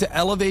 Listen to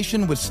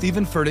Elevation with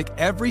Stephen Furtick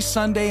every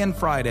Sunday and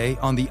Friday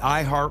on the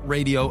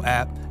iHeartRadio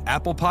app,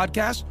 Apple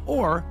Podcasts,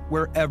 or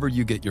wherever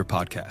you get your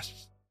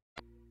podcasts.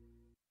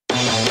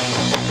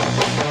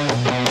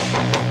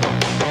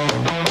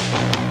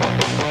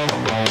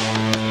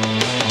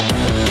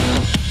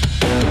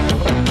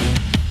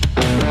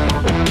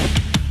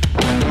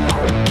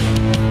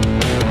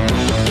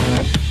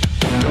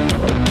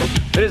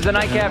 It is the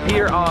nightcap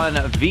here on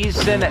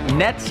VSiN.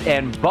 Nets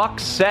and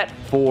Bucks set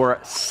for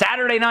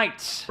Saturday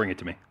night. Bring it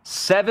to me.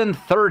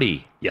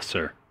 7:30. Yes,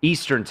 sir.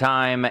 Eastern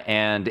time.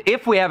 And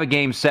if we have a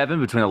Game 7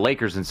 between the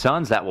Lakers and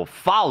Suns, that will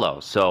follow.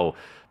 So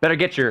better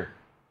get your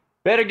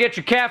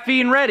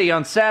caffeine ready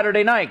on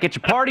Saturday night. Get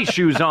your party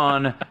shoes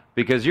on,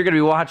 because you're going to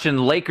be watching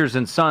Lakers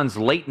and Suns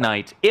late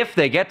night if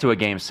they get to a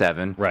Game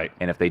 7. Right.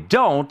 And if they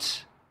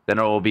don't, then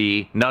it will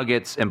be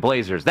Nuggets and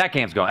Blazers.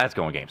 That's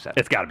going Game 7.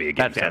 It's got to be a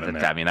Game 7.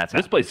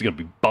 This place is going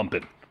to be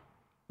bumping.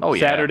 Oh,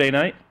 yeah. Saturday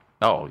night?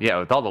 Oh, yeah,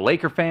 with all the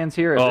Laker fans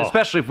here,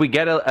 especially if we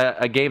get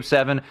a Game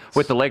 7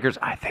 with the Lakers.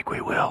 I think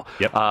we will.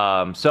 Yep.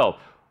 So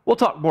we'll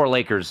talk more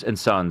Lakers and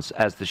Suns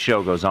as the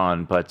show goes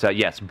on. But,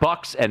 yes,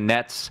 Bucks and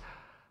Nets.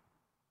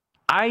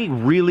 I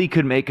really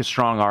could make a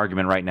strong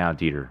argument right now,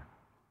 Dieter.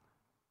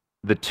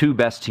 The two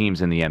best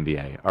teams in the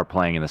NBA are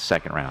playing in the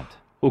second round.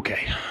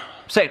 Okay.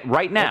 Say it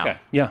right now.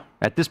 Yeah.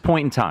 At this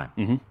point in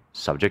time,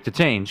 subject to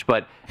change,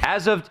 but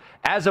as of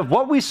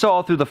what we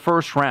saw through the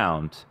first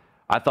round,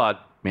 I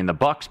thought, the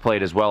Bucks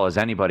played as well as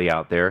anybody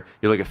out there.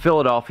 You look at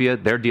Philadelphia;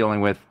 they're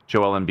dealing with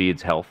Joel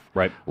Embiid's health.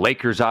 Right.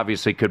 Lakers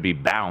obviously could be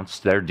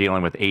bounced; they're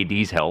dealing with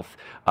AD's health.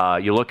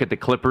 You look at the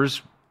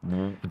Clippers.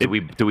 Do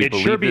we it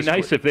sure be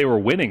nice if they were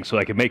winning, so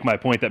I could make my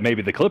point that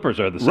maybe the Clippers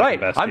are the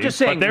second best team. I'm just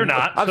saying, but they're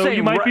not. I'm saying,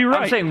 you might be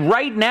right. I'm saying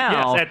right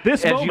now, yes, at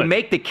this as moment, you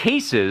make the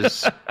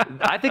cases,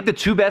 I think the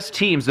two best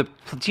teams, the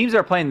teams that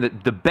are playing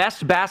the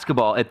best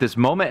basketball at this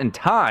moment in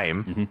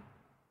time,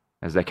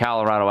 is the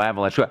Colorado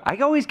Avalanche. I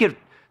always get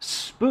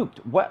spooked.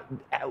 What?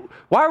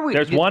 Why are we?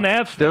 There's one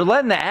Avs fan. They're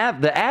letting the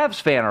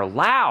Avs fan are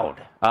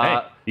loud.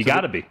 Hey, you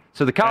got to be.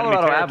 So the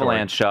Colorado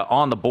Avalanche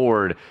on the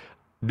board.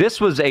 This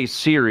was a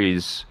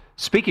series.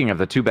 Speaking of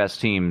the two best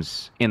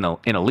teams in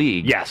a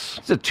league, yes,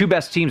 it's the two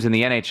best teams in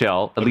the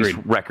NHL, at least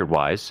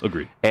record-wise.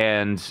 Agreed.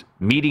 And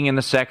meeting in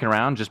the second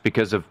round, just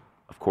because of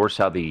course,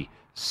 how the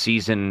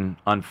season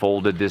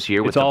unfolded this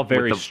year. It's all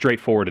very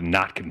straightforward and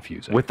not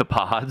confusing. With the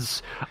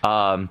pods.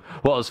 Well,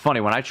 it was funny.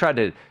 When I tried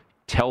to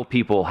tell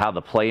people how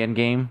the play-in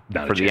game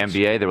for the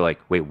NBA, they were like,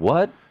 wait,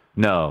 what?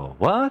 No,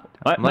 what?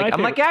 I'm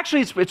like,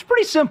 actually, it's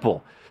pretty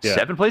simple. Yeah.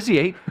 7 plays the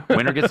 8,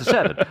 winner gets the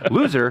 7.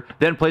 Loser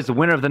then plays the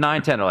winner of the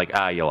 9-10. They're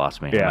like, you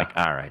lost me. Yeah. I'm like,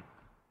 all right.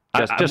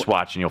 Just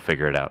watch and you'll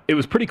figure it out. It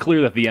was pretty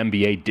clear that the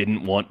NBA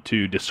didn't want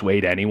to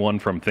dissuade anyone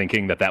from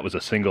thinking that was a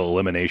single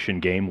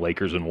elimination game,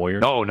 Lakers and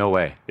Warriors. Oh, no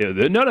way.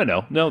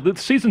 No, the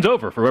season's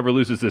over for whoever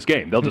loses this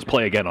game. They'll just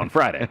play again on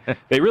Friday.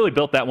 They really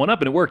built that one up,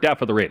 and it worked out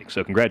for the ratings.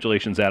 So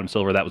congratulations, Adam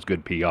Silver. That was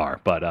good PR.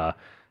 But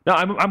no,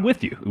 I'm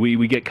with you.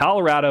 We get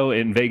Colorado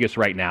and Vegas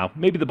right now.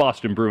 Maybe the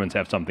Boston Bruins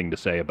have something to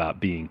say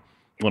about being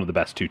one of the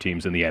best two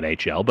teams in the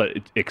NHL, but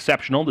it's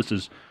exceptional. This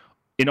is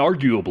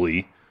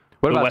inarguably...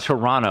 What about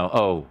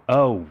Toronto?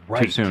 Oh,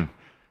 right. Too soon.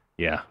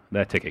 Yeah,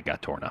 that ticket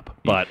got torn up.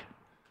 But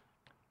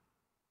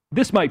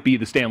this might be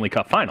the Stanley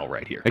Cup final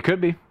right here. It could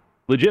be.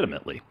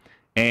 Legitimately.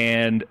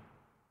 and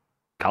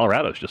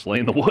Colorado's just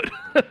laying the wood.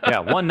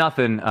 Yeah,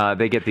 1-0.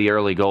 They get the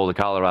early goal. The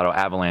Colorado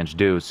Avalanche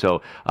do.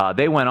 So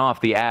they went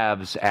off the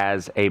Avs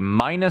as a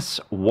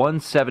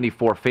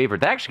 -174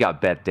 favorite. They actually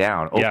got bet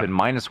down. Open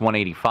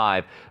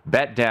 -185.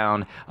 Bet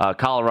down.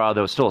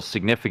 Colorado is still a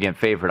significant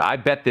favorite. I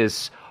bet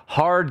this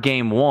hard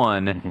game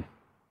one,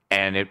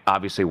 and it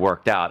obviously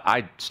worked out.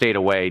 I stayed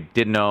away.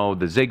 Didn't know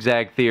the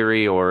zigzag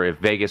theory or if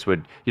Vegas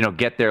would,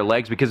 get their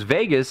legs, because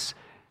Vegas,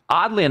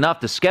 oddly enough,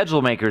 the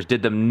schedule makers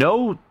did them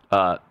no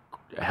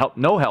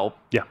help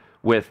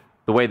with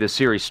the way the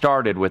series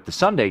started with the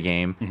Sunday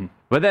game.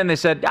 But then they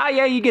said,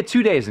 you get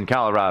 2 days in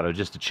Colorado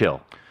just to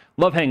chill.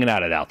 Love hanging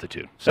out at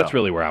altitude. So that's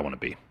really where I want to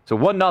be. So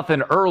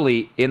 1-0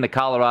 early in the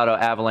Colorado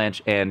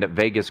Avalanche and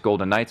Vegas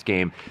Golden Knights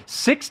game.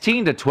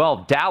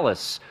 16-12,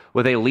 Dallas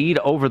with a lead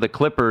over the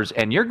Clippers.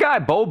 And your guy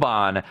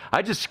Boban,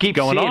 I just keep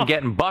seeing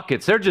getting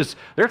buckets. They're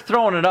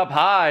throwing it up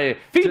high.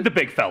 Feed the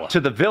big fella. To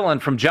the villain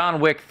from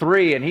John Wick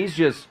 3, and he's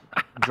just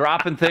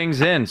dropping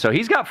things in. So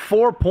he's got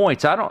 4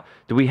 points.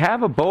 Do we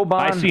have a Boban?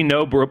 I see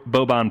no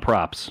Boban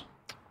props.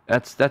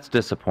 That's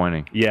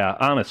disappointing. Yeah,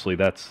 honestly,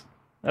 that's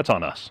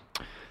on us.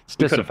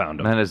 We could have found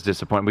them. That is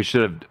disappointing. We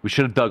should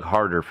have dug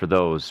harder for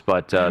those,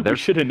 but we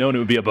should have known it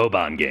would be a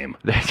Boban game.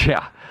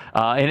 Yeah,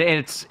 and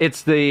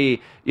it's the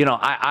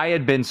I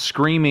had been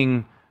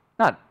screaming,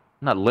 not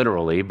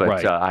literally, but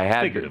right. I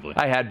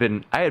had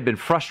been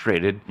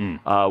frustrated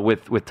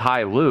with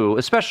Ty Lue,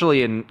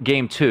 especially in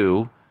Game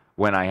 2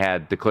 when I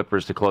had the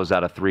Clippers to close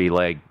out a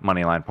 3-leg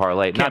money line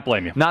parlay. Can't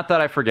blame you. Not that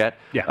I forget.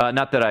 Yeah.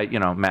 Not that I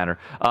matter.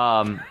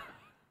 But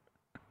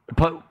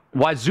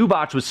why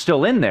Zubac was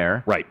still in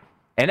there, right?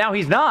 And now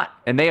he's not.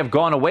 And they have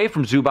gone away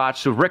from Zubac.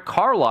 So Rick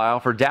Carlisle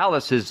for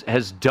Dallas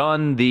has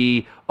done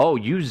the,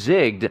 you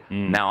zigged.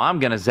 Now I'm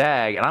going to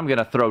zag, and I'm going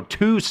to throw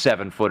 2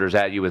 7-footers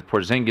at you with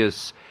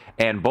Porzingis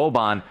and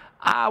Boban.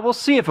 We'll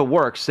see if it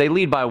works. They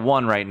lead by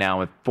 1 right now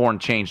with 4 and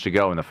change to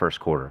go in the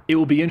first quarter. It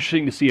will be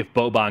interesting to see if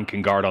Boban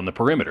can guard on the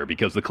perimeter,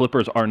 because the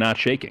Clippers are not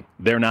shaking.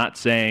 They're not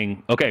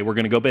saying, okay, we're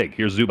going to go big.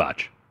 Here's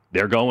Zubac.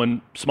 They're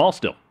going small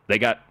still. They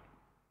got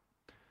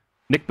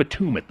Nick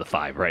Batum at the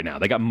 5 right now.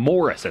 They got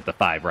Morris at the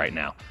 5 right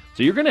now.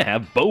 So you're going to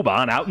have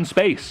Boban out in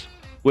space,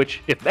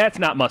 which, if that's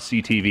not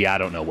must-see TV, I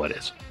don't know what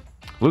is.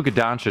 Luka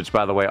Doncic,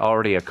 by the way,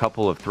 already a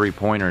couple of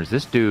 3-pointers.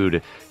 This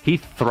dude, he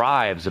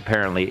thrives,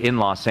 apparently, in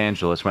Los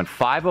Angeles. Went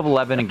 5 of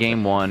 11 in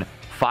Game 1,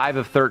 5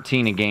 of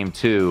 13 in Game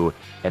 2,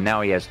 and now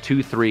he has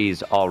 2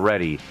 threes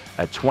already.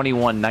 A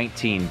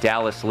 21-19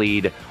 Dallas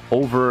lead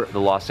over the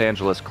Los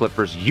Angeles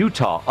Clippers.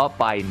 Utah up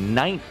by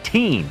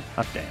 19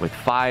 with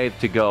 5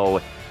 to go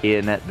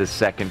in the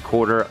second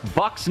quarter.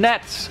 Bucks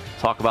Nets.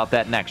 Talk about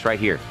that next right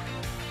here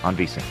on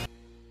VSiN.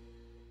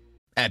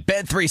 At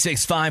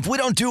Bet365, we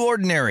don't do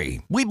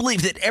ordinary. We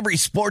believe that every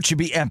sport should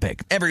be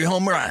epic. Every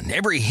home run,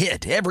 every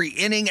hit, every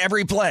inning,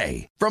 every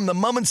play. From the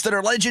moments that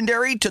are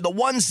legendary to the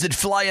ones that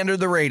fly under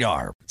the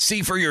radar.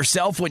 See for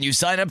yourself when you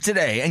sign up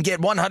today and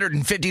get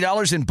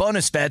 $150 in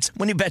bonus bets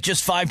when you bet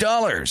just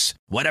 $5.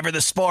 Whatever the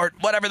sport,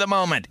 whatever the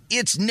moment,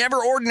 it's never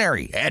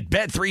ordinary at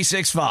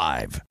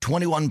Bet365.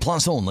 21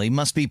 plus only.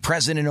 Must be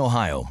present in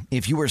Ohio.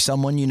 If you or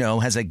someone you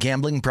know has a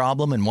gambling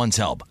problem and wants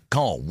help,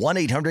 call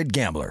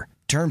 1-800-GAMBLER.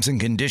 Terms and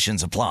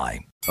conditions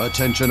apply.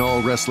 Attention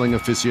all wrestling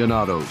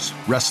aficionados.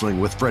 Wrestling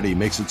with Freddie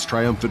makes its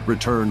triumphant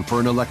return for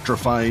an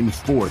electrifying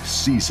 4th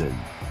season.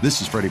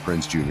 This is Freddie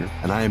Prinze Jr.,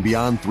 and I am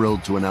beyond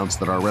thrilled to announce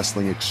that our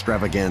wrestling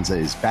extravaganza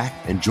is back,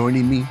 and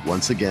joining me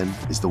once again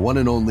is the one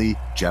and only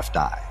Jeff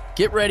Dye.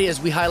 Get ready as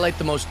we highlight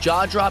the most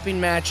jaw-dropping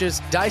matches,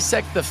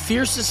 dissect the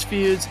fiercest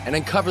feuds, and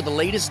uncover the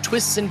latest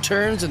twists and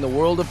turns in the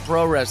world of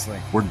pro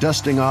wrestling. We're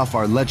dusting off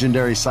our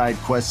legendary side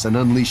quests and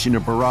unleashing a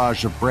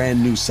barrage of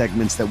brand new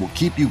segments that will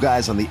keep you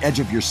guys on the edge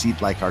of your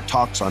seat, like our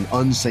talks on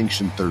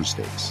Unsanctioned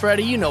Thursdays.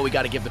 Freddie, you know we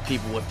got to give the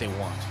people what they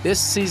want. This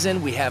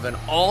season, we have an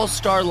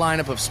all-star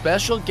lineup of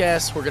special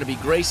guests who are going to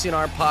be gracing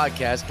our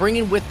podcast,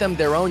 bringing with them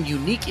their own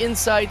unique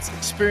insights,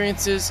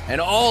 experiences, and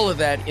all of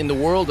that in the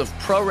world of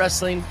pro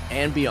wrestling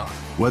and beyond.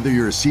 Whether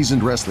you're a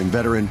seasoned wrestling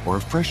veteran or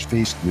a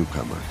fresh-faced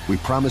newcomer, we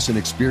promise an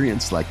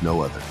experience like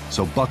no other.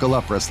 So buckle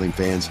up, wrestling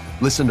fans.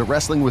 Listen to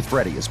Wrestling with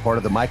Freddie as part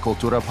of the My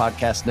Cultura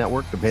Podcast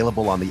Network,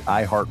 available on the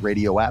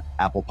iHeartRadio app,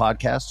 Apple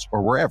Podcasts,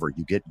 or wherever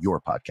you get your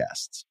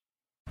podcasts.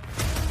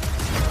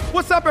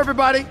 What's up,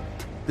 everybody?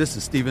 This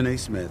is Stephen A.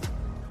 Smith.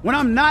 When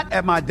I'm not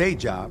at my day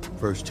job,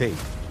 First Take,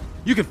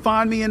 you can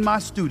find me in my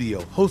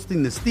studio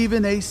hosting the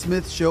Stephen A.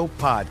 Smith Show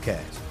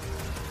podcast.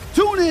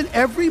 Tune in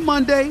every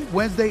Monday,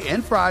 Wednesday,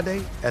 and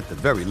Friday, at the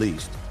very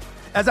least,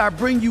 as I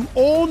bring you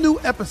all new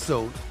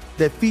episodes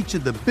that feature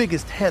the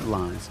biggest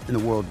headlines in the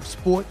world of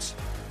sports,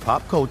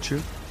 pop culture,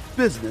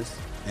 business,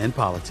 and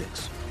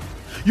politics.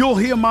 You'll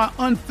hear my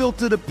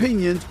unfiltered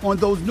opinions on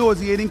those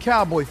nauseating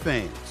Cowboy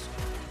fans,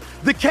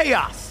 the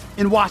chaos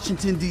in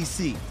Washington,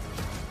 D.C.,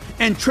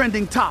 and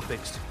trending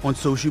topics on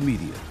social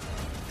media,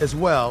 as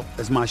well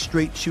as my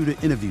straight shooter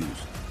interviews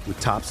with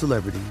top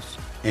celebrities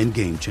and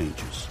game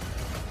changers.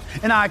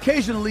 And I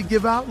occasionally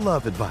give out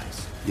love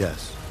advice.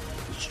 Yes,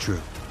 it's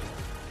true.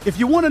 If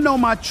you want to know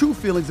my true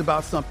feelings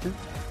about something,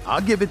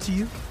 I'll give it to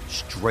you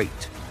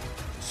straight.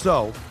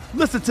 So,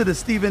 listen to the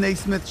Stephen A.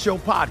 Smith Show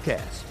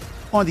podcast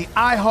on the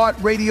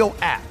iHeartRadio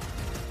app,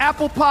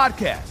 Apple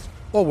Podcasts,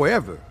 or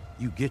wherever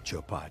you get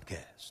your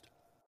podcast.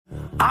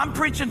 I'm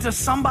preaching to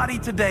somebody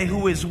today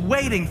who is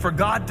waiting for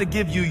God to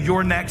give you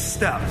your next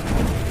step.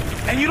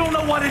 And you don't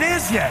know what it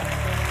is yet.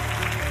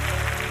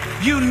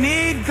 You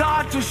need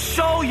God to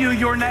show you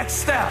your next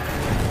step.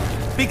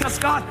 Because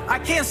God, I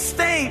can't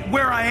stay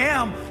where I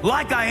am,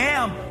 like I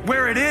am,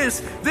 where it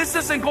is. This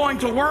isn't going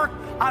to work.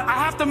 I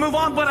have to move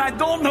on, but I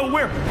don't know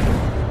where.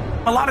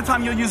 A lot of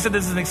time you'll use it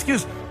as an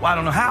excuse. Well, I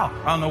don't know how.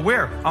 I don't know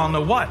where. I don't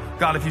know what.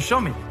 God, if you show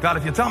me. God,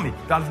 if you tell me.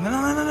 God, if...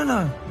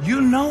 No.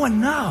 You know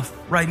enough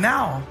right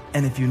now.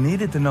 And if you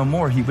needed to know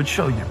more, he would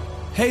show you.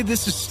 Hey,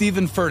 this is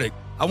Stephen Furtick.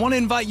 I want to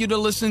invite you to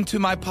listen to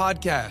my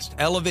podcast,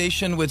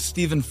 Elevation with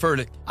Stephen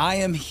Furtick. I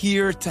am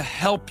here to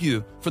help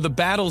you for the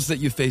battles that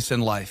you face in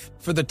life,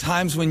 for the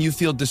times when you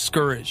feel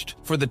discouraged,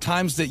 for the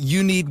times that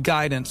you need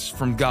guidance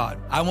from God.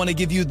 I want to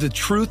give you the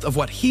truth of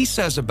what he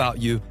says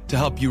about you to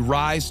help you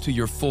rise to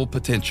your full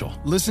potential.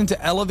 Listen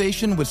to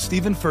Elevation with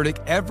Stephen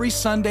Furtick every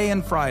Sunday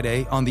and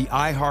Friday on the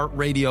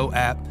iHeartRadio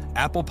app,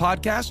 Apple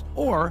Podcasts,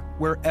 or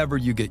wherever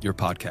you get your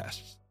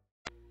podcasts.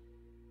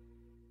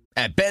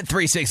 At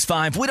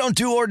Bet365, we don't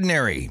do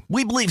ordinary.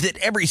 We believe that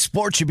every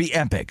sport should be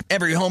epic.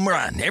 Every home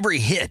run, every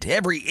hit,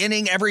 every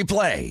inning, every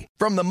play.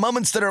 From the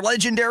moments that are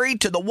legendary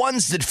to the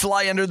ones that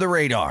fly under the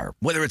radar.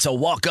 Whether it's a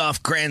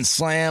walk-off grand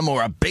slam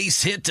or a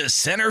base hit to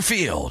center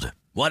field.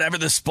 Whatever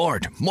the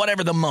sport,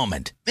 whatever the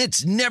moment.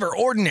 It's never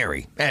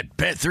ordinary at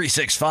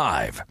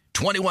Bet365.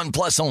 21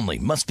 plus only.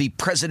 Must be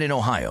present in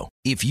Ohio.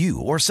 If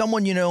you or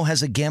someone you know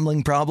has a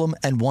gambling problem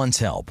and wants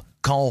help,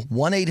 call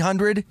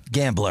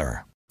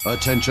 1-800-GAMBLER.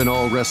 Attention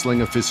all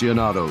wrestling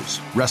aficionados.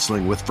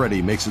 Wrestling with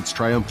Freddie makes its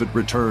triumphant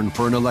return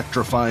for an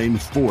electrifying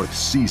 4th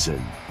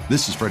season.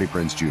 This is Freddie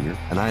Prinze Jr.,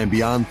 and I am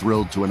beyond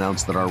thrilled to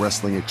announce that our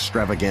wrestling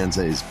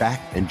extravaganza is back,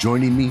 and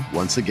joining me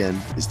once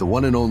again is the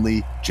one and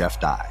only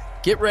Jeff Dye.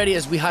 Get ready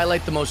as we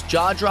highlight the most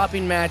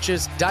jaw-dropping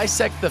matches,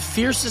 dissect the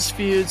fiercest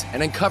feuds,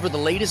 and uncover the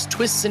latest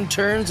twists and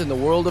turns in the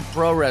world of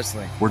pro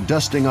wrestling. We're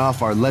dusting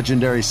off our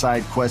legendary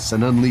side quests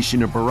and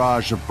unleashing a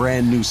barrage of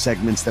brand new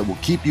segments that will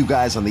keep you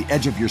guys on the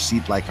edge of your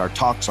seat like our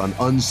talks on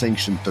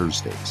Unsanctioned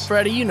Thursdays.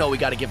 Freddie, you know we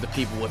got to give the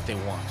people what they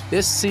want.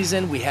 This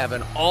season, we have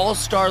an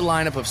all-star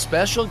lineup of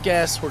special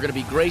guests who are going to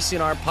be gracing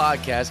our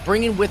podcast,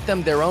 bringing with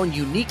them their own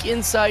unique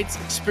insights,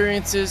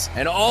 experiences,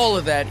 and all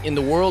of that in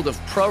the world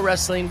of pro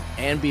wrestling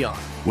and beyond.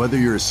 Whether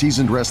you're a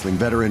seasoned wrestling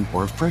veteran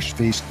or a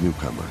fresh-faced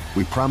newcomer,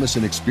 we promise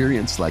an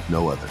experience like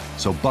no other.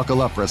 So buckle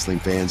up, wrestling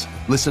fans.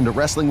 Listen to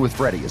Wrestling with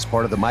Freddie as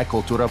part of the My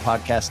Cultura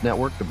Podcast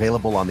Network,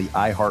 available on the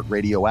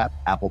iHeartRadio app,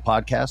 Apple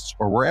Podcasts,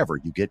 or wherever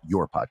you get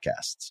your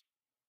podcasts.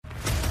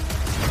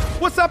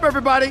 What's up,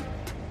 everybody?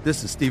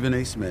 This is Stephen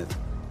A. Smith.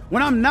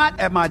 When I'm not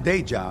at my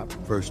day job,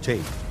 First Take,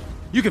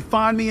 you can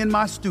find me in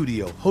my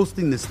studio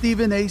hosting the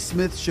Stephen A.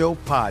 Smith Show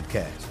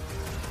podcast.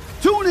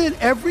 Tune in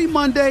every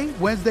Monday,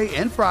 Wednesday,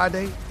 and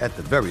Friday, at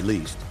the very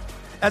least,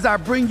 as I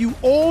bring you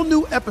all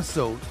new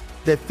episodes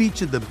that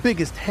feature the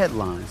biggest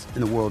headlines in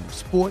the world of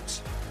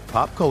sports,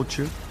 pop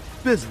culture,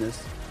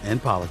 business,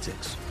 and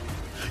politics.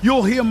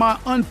 You'll hear my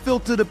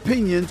unfiltered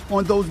opinions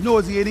on those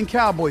nauseating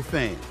Cowboy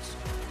fans,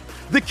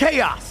 the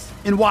chaos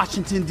in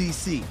Washington,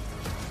 D.C.,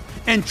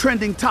 and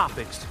trending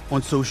topics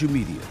on social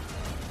media,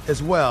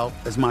 as well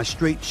as my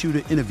straight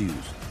shooter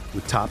interviews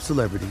with top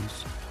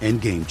celebrities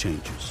and game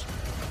changers.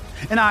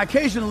 And I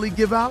occasionally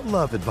give out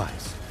love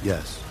advice.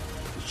 Yes,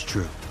 it's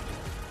true.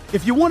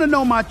 If you want to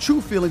know my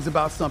true feelings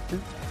about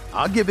something,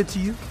 I'll give it to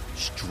you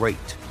straight.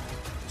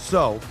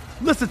 So,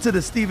 listen to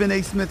the Stephen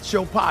A. Smith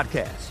Show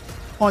podcast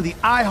on the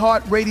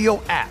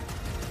iHeartRadio app,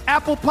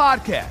 Apple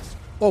Podcasts,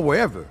 or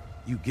wherever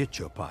you get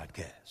your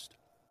podcast.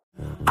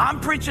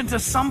 I'm preaching to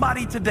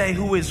somebody today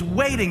who is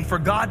waiting for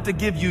God to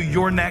give you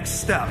your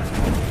next step.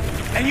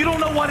 And you don't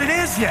know what it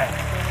is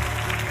yet.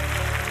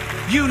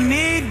 You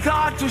need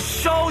God to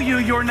show you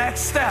your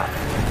next step.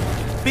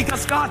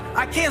 Because God,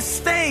 I can't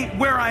stay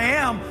where I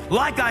am,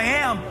 like I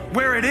am,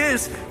 where it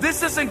is.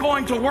 This isn't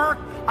going to work.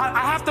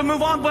 I have to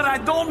move on, but I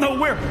don't know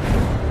where.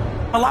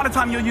 A lot of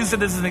time you'll use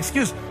it as an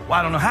excuse. Well,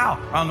 I don't know how.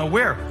 I don't know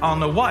where. I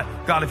don't know what.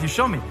 God, if you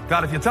show me.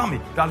 God, if you tell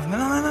me. God, if...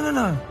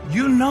 No.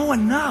 You know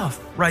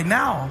enough right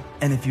now.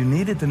 And if you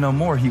needed to know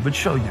more, he would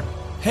show you.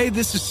 Hey,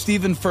 this is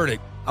Stephen Furtick.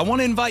 I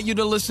want to invite you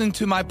to listen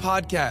to my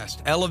podcast,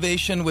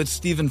 Elevation with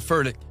Stephen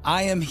Furtick.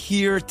 I am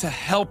here to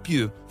help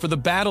you for the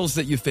battles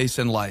that you face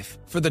in life,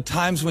 for the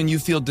times when you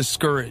feel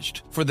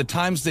discouraged, for the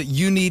times that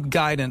you need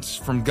guidance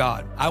from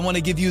God. I want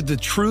to give you the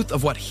truth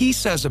of what he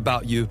says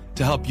about you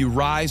to help you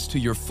rise to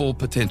your full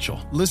potential.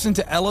 Listen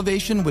to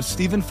Elevation with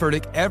Stephen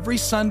Furtick every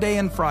Sunday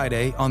and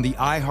Friday on the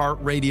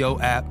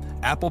iHeartRadio app,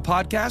 Apple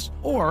Podcasts,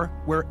 or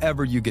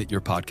wherever you get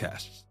your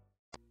podcasts.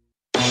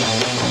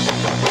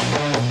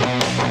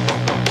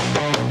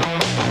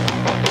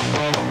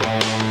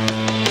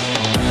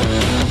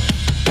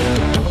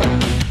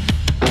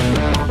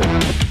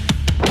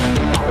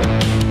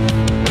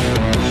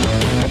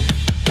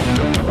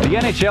 The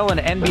NHL and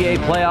NBA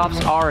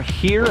playoffs are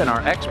here, and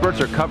our experts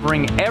are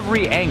covering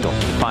every angle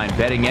to find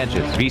betting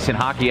edges. VSiN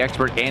hockey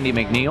expert Andy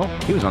McNeil,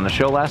 he was on the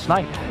show last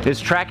night, is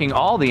tracking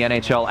all the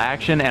NHL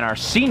action, and our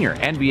senior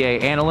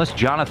NBA analyst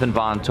Jonathan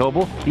Von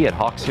Tobel, he had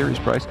Hawk Series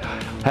price,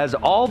 has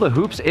all the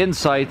hoops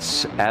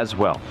insights as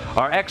well.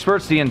 Our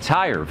experts, the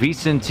entire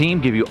VSiN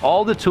team, give you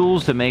all the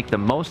tools to make the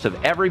most of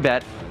every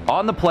bet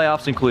on the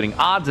playoffs, including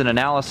odds and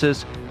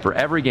analysis for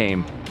every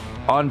game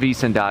on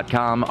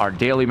VSiN.com. Our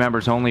daily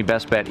members only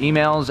best bet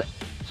emails.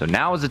 So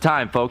now is the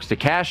time, folks, to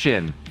cash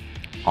in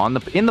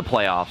in the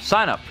playoffs.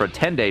 Sign up for a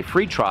 10-day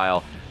free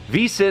trial.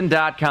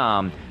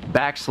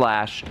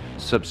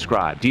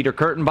 VSiN.com/subscribe. Dieter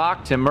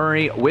Kurtenbach, Tim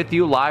Murray with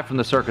you live from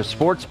the Circus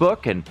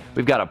Sportsbook, and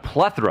we've got a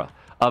plethora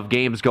of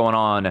games going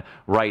on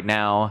right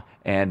now,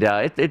 and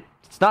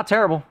it's not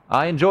terrible.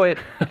 I enjoy it.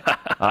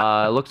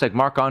 It looks like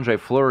Marc-Andre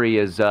Fleury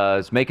is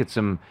making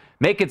some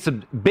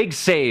big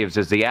saves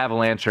as the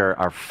Avalanche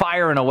are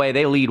firing away.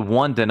 They lead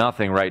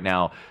 1-0 right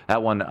now.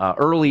 That one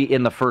early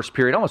in the first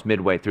period, almost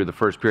midway through the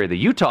first period. The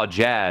Utah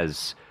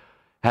Jazz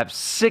have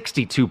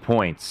 62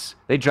 points.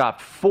 They dropped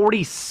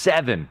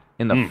 47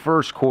 in the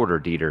first quarter,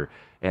 Dieter,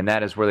 and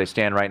that is where they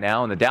stand right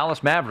now. And the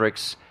Dallas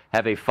Mavericks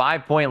have a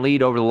 5-point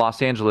lead over the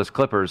Los Angeles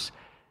Clippers.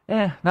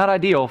 Not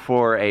ideal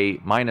for a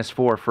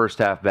 -4 first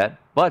half bet,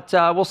 but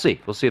we'll see.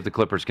 We'll see if the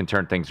Clippers can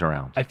turn things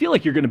around. I feel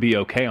like you're going to be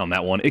okay on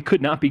that one. It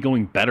could not be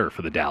going better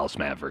for the Dallas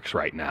Mavericks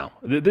right now.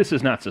 This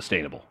is not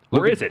sustainable.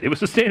 Or is it? It was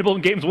sustainable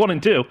in games 1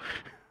 and 2.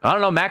 I don't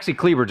know. Maxi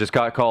Kleber just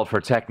got called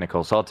for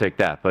technical, so I'll take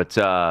that. But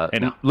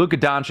Luka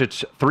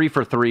Doncic, 3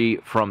 for 3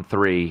 from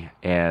 3.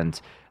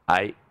 And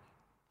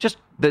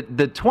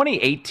the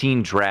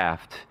 2018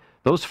 draft,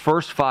 those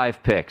first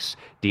 5 picks,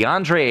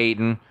 DeAndre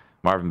Ayton,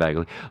 Marvin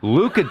Bagley,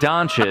 Luka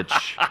Doncic,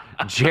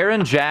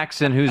 Jaren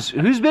Jackson,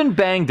 who's been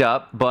banged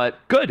up, but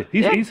good.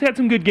 He's had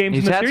some good games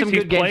in the series.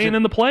 He's playing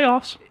in the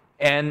playoffs.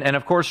 And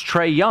of course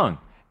Trae Young.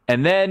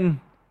 And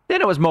then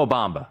it was Mo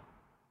Bamba.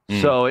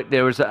 So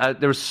there was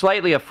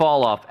slightly a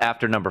fall off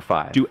after number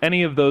 5. Do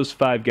any of those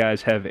 5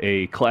 guys have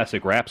a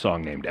classic rap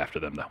song named after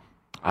them, though?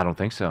 I don't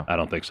think so. I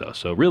don't think so.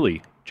 So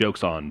really,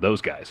 joke's on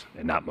those guys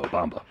and not Mo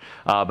Bamba.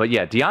 But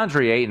yeah,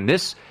 DeAndre Ayton,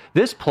 this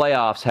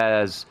playoffs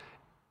has,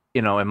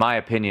 in my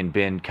opinion,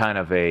 been kind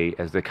of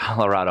as the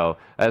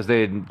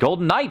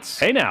Golden Knights.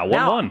 Hey now,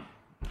 1-1.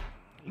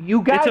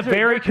 You guys, it's a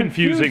very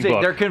confusing book.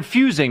 They're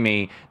confusing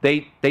me.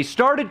 They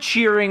started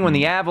cheering when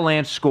the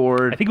Avalanche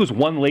scored. I think it was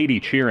one lady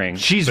cheering.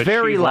 She's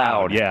very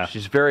loud. Yeah,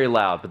 she's very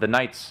loud. But the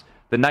Knights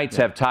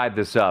have tied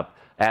this up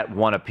at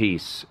 1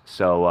 apiece.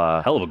 So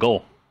hell of a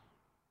goal.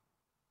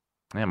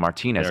 Yeah,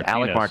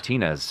 Alec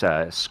Martinez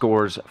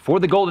scores for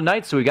the Golden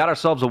Knights, so we got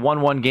ourselves a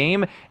 1-1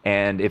 game,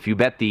 and if you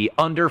bet the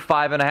under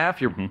 5.5,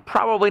 you're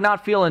probably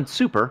not feeling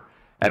super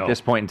at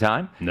this point in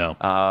time. No.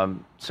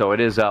 So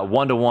it is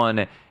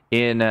 1-1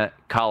 in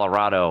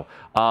Colorado.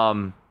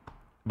 But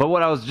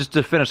what I was, just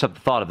to finish up the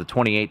thought of the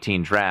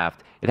 2018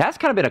 draft, it has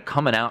kind of been a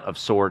coming out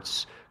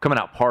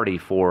party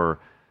for,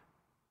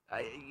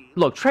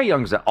 look, Trae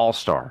Young's an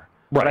all-star,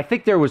 but I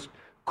think there was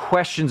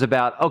questions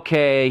about,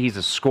 okay, he's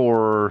a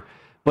scorer,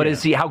 but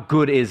how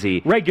good is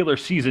he? Regular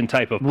season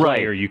type of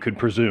player, you could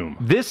presume.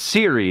 This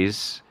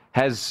series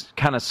has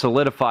kind of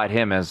solidified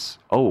him as,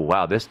 oh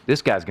wow, this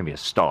guy's gonna be a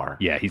star.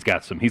 Yeah, he's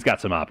got some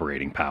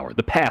operating power.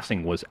 The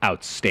passing was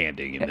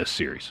outstanding in this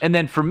series. And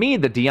then for me,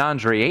 the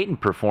DeAndre Ayton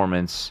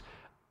performance,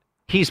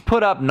 he's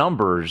put up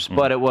numbers,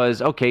 but it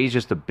was okay. He's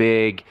just a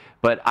big.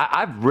 But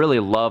I've really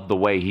loved the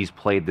way he's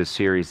played this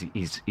series.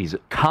 He's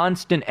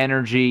constant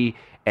energy,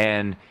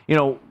 and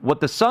what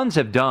the Suns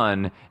have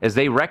done is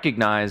they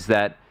recognize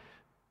that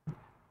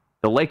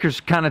the Lakers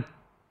kind of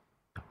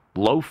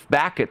loaf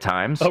back at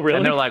times. Oh, really?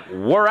 And they're like,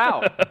 we're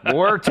out.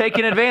 We're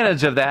taking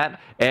advantage of that,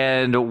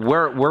 and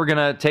we're going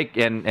to take –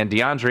 and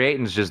DeAndre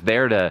Ayton's just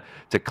there to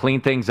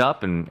clean things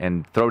up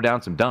and throw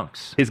down some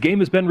dunks. His game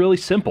has been really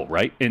simple,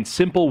 right? And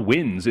simple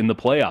wins in the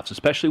playoffs,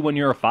 especially when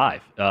you're a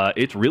 5.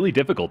 It's really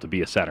difficult to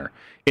be a center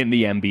in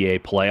the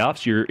NBA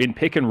playoffs. You're in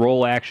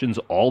pick-and-roll actions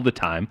all the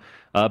time,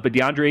 but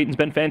DeAndre Ayton's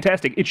been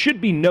fantastic. It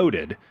should be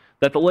noted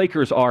that the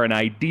Lakers are an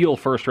ideal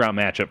first-round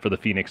matchup for the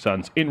Phoenix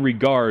Suns in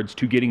regards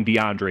to getting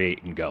DeAndre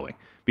Ayton going,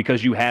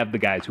 because you have the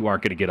guys who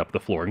aren't going to get up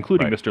the floor,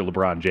 including Mr.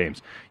 LeBron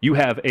James. You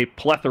have a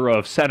plethora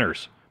of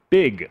centers,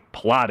 big,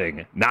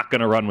 plodding, not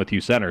going to run with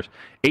you centers.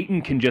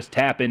 Ayton can just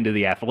tap into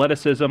the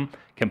athleticism,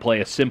 can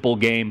play a simple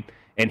game,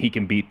 and he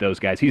can beat those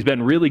guys. He's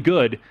been really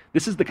good.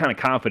 This is the kind of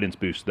confidence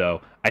boost,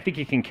 though, I think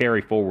he can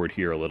carry forward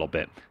here a little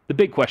bit. The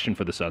big question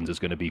for the Suns is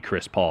going to be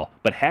Chris Paul,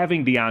 but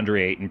having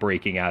DeAndre Ayton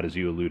breaking out, as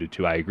you alluded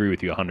to, I agree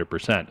with you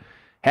 100%.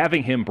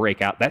 Having him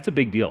break out, that's a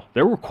big deal.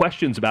 There were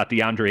questions about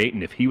DeAndre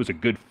Ayton if he was a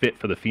good fit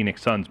for the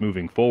Phoenix Suns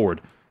moving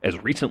forward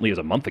as recently as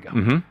a month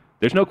ago.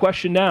 There's no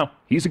question now.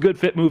 He's a good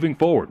fit moving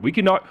forward. We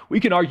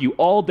can argue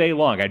all day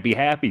long, I'd be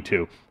happy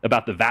to,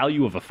 about the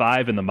value of a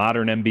 5 in the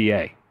modern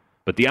NBA.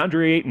 But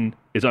DeAndre Ayton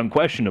is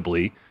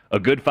unquestionably a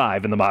good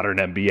 5 in the modern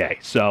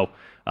NBA. So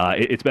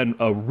it's been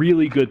a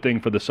really good thing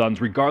for the Suns,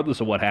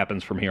 regardless of what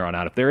happens from here on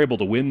out. If they're able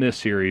to win this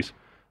series,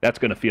 that's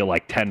going to feel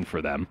like 10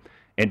 for them.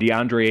 and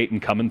DeAndre Ayton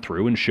coming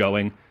through and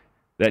showing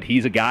that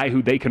he's a guy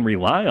who they can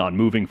rely on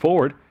moving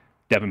forward.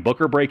 Devin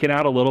Booker breaking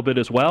out a little bit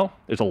as well.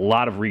 There's a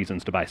lot of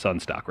reasons to buy Sun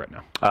stock right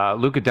now.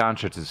 Luka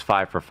Doncic is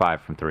 5 for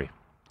 5 from 3.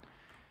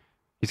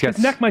 His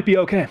neck might be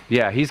okay.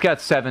 Yeah, he's got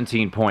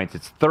 17 points.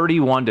 It's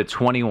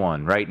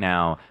 31-21 right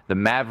now. The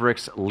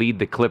Mavericks lead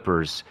the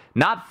Clippers.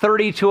 Not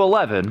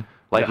 30-11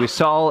 like we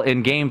saw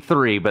in Game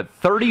 3, but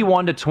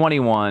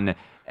 31-21.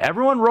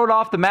 Everyone wrote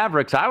off the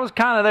Mavericks. I was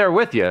kind of there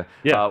with you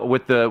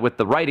with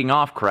the writing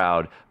off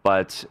crowd.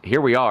 But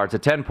here we are. It's a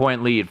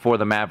 10-point lead for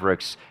the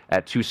Mavericks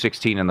at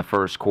 2:16 in the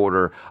first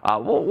quarter.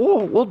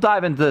 We'll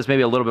dive into this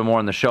maybe a little bit more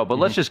in the show, but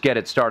let's just get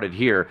it started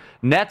here.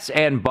 Nets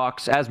and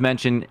Bucks, as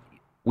mentioned,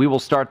 we will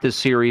start this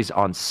series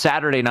on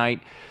Saturday night,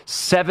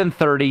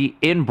 7:30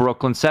 in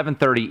Brooklyn,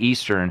 7:30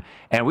 Eastern.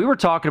 And we were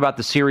talking about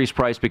the series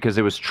price because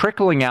it was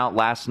trickling out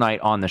last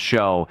night on the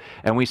show,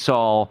 and we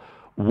saw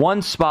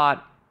one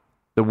spot,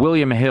 the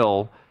William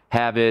Hill,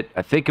 have it,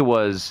 I think it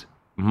was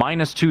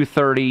minus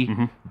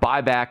 230,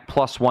 buyback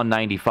plus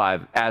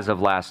 195 as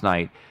of last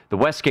night. The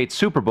Westgate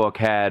Superbook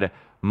had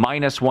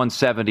minus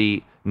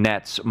 170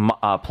 Nets,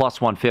 plus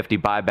 150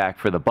 buyback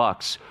for the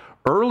Bucks.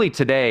 Early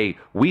today,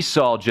 we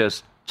saw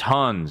just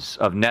tons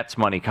of Nets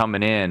money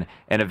coming in,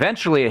 and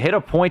eventually it hit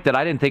a point that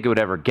I didn't think it would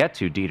ever get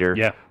to,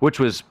 Dieter, which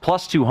was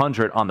plus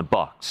 200 on the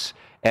Bucks.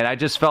 And I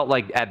just felt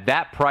like at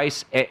that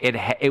price,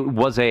 it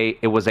was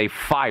a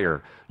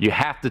fire. You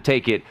have to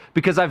take it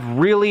because I've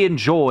really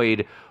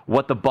enjoyed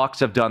what the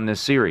Bucks have done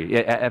this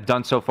series, have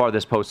done so far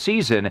this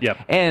postseason.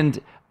 And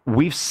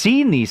we've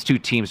seen these two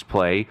teams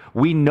play.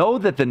 We know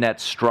that the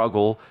Nets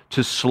struggle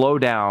to slow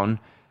down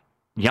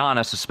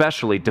Giannis,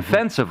 especially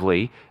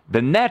defensively.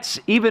 The Nets,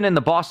 even in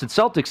the Boston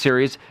Celtics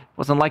series,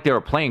 wasn't like they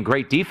were playing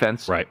great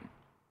defense. Right.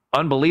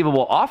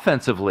 Unbelievable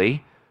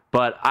offensively.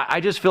 But I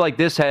just feel like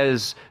this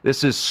is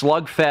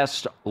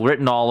slugfest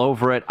written all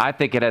over it. I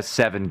think it has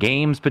 7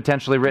 games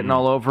potentially written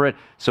all over it.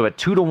 So at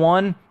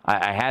 2-1,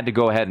 I had to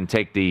go ahead and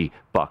take the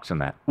Bucks in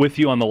that. With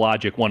you on the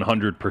logic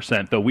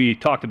 100%, though we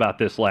talked about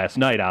this last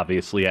night,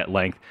 obviously, at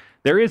length.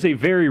 There is a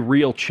very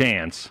real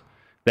chance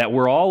that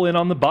we're all in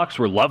on the Bucks.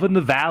 We're loving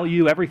the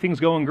value. Everything's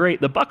going great.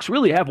 The Bucks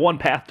really have one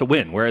path to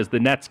win, whereas the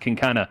Nets can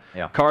kind of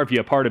carve you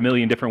apart a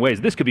million different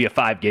ways. This could be a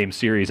 5-game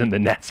series in the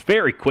Nets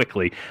very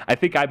quickly. I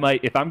think I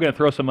might, if I'm going to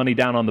throw some money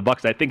down on the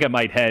Bucks, I think I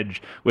might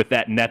hedge with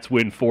that Nets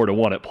win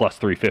 4-1 at plus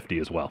 350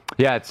 as well.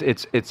 Yeah,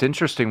 it's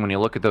interesting when you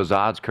look at those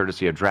odds,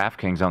 courtesy of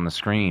DraftKings on the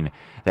screen,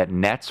 that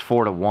Nets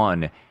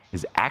 4-1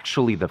 is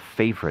actually the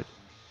favorite.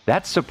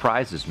 That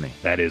surprises me.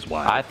 That is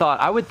wild.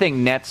 I would think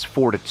Nets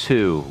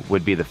 4-2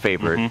 would be the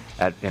favorite,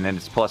 and then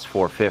it's plus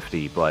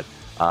 450. But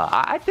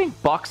I think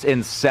Bucks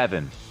in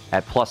 7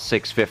 at plus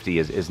 650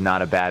 is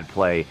not a bad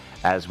play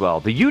as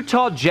well. The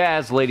Utah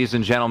Jazz, ladies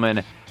and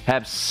gentlemen,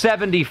 have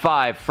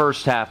 75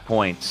 first half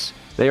points.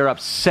 They are up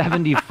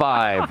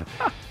 75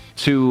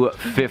 to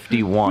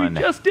 51. We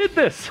just did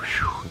this.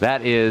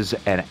 That is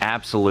an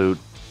absolute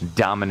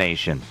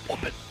domination.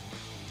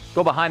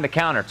 Go behind the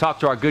counter.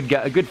 Talk to our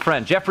good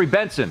friend, Jeffrey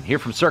Benson, here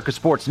from Circa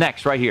Sports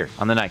next, right here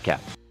on the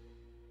Nightcap.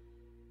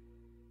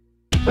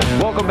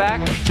 Welcome back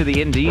to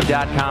the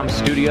Indeed.com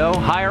studio.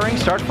 Hiring,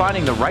 start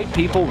finding the right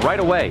people right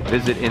away.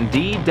 Visit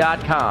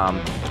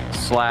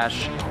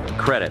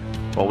Indeed.com/credit.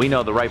 Well, we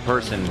know the right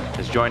person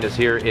has joined us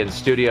here in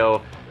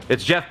studio.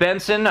 It's Jeff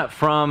Benson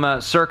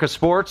from Circa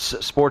Sports,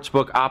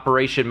 Sportsbook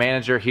Operation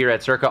Manager here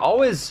at Circa.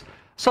 Always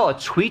saw a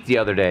tweet the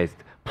other day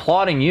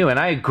applauding you, and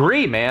I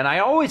agree, man. I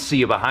always see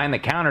you behind the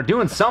counter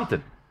doing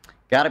something.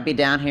 Got to be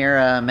down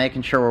here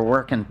making sure we're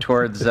working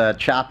towards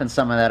chopping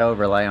some of that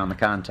overlay on the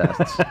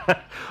contests.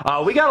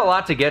 We got a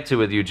lot to get to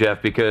with you,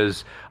 Jeff,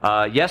 because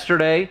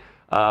yesterday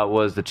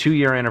was the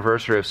 2-year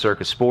anniversary of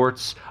Circa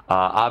Sports.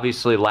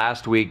 Obviously,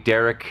 last week,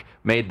 Derek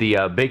made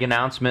the big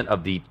announcement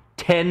of the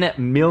 $10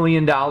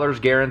 million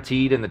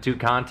guaranteed in the 2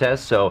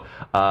 contests. So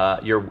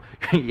you're,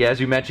 as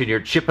you mentioned,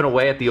 you're chipping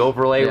away at the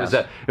overlay. Yes.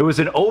 It was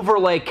an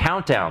overlay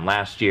countdown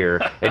last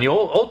year, and you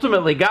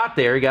ultimately got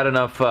there. You got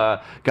enough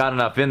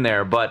in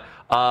there. But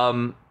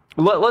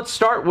let's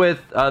start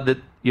with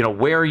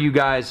where you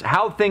guys,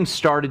 how things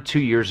started 2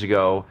 years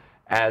ago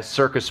as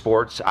Circa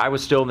Sports. I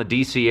was still in the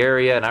D.C.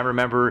 area, and I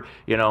remember,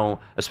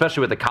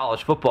 especially with the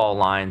college football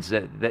lines,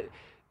 that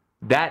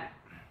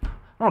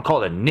I don't want to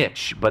call it a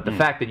niche, but the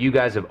fact that you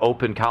guys have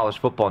opened college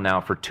football now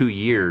for 2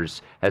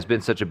 years has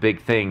been such a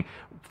big thing.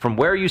 From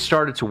where you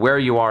started to where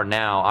you are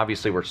now,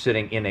 obviously we're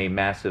sitting in a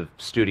massive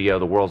studio,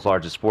 the world's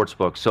largest sports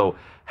book. So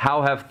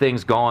how have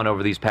things gone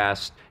over these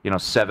past,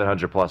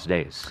 700-plus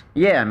days?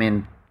 Yeah, I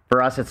mean,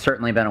 for us, it's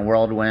certainly been a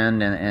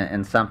whirlwind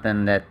and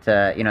something that,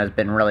 has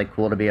been really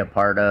cool to be a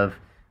part of.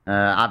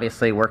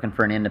 Obviously, working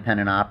for an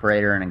independent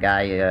operator and a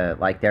guy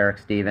like Derek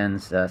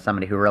Stevens,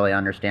 somebody who really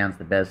understands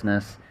the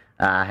business,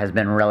 has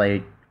been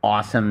really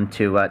awesome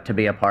to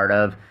be a part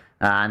of.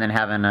 And then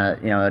having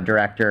a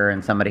director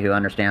and somebody who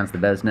understands the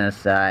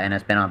business and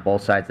has been on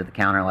both sides of the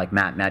counter like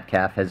Matt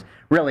Metcalf has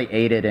really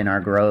aided in our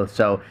growth.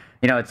 So,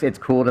 it's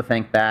cool to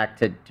think back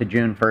to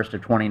June 1st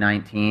of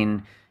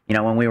 2019,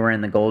 when we were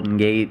in the Golden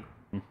Gate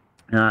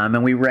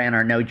And we ran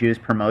our no juice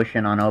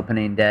promotion on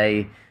opening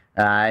day,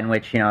 in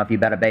which, if you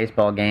bet a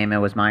baseball game, it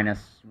was minus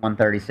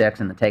 136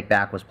 and the take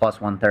back was plus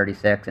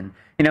 136. And,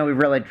 we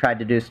really tried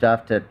to do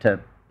stuff to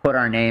put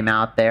our name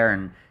out there.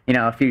 And,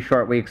 a few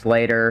short weeks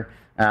later,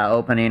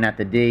 opening at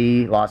the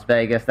D, Las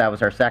Vegas, that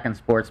was our second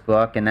sports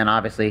book. And then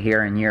obviously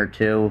here in year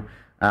 2,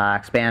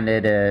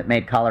 expanded,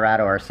 made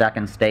Colorado our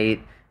second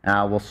state.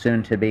 We'll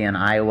soon to be in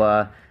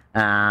Iowa.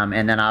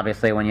 And then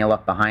obviously when you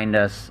look behind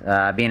us,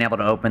 being able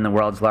to open the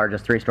world's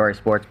largest 3-story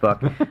sports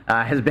book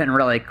has been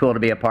really cool to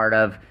be a part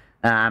of.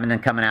 And then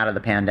coming out of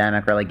the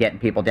pandemic, really getting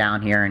people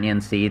down here and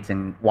in seats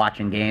and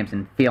watching games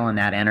and feeling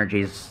that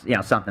energy is,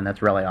 something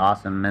that's really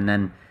awesome. And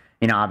then,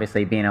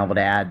 obviously being able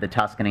to add the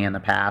Tuscany and the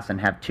Pass and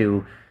have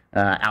 2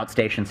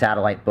 outstation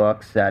satellite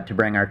books to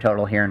bring our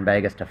total here in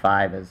Vegas to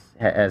 5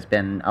 has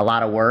been a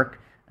lot of work,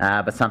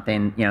 but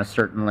something,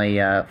 certainly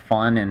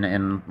fun.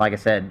 And like I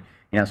said,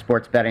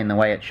 sports betting the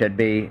way it should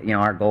be.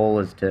 Our goal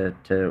is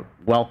to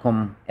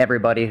welcome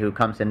everybody who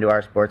comes into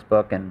our sports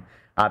book and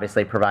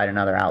obviously provide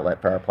another outlet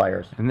for our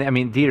players. And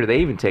Dieter, they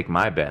even take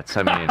my bets.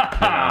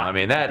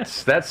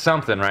 That's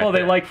something, right? Well,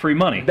 they like free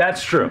money.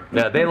 That's true.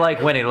 Yeah, they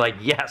like winning. Like,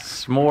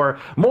 yes, more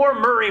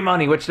Murray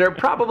money, which they're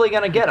probably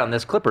going to get on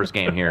this Clippers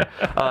game here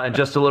in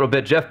just a little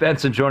bit. Jeff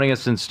Benson joining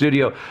us in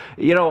studio.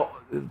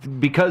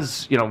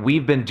 Because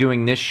we've been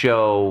doing this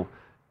show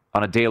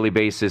on a daily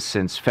basis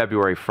since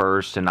February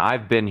 1st, and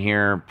I've been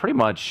here pretty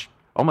much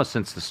almost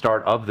since the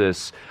start of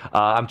this.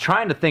 I'm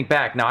trying to think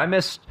back. Now, I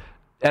missed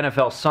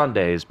NFL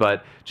Sundays,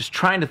 but just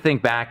trying to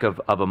think back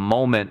of a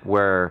moment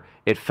where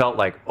it felt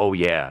like, oh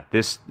yeah,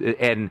 this.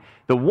 And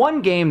the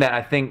one game that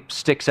I think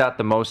sticks out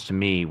the most to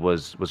me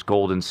was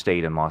Golden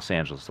State in Los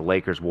Angeles, the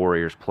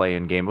Lakers-Warriors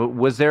play-in game.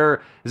 Has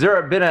there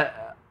been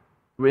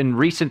in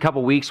recent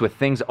couple weeks with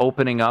things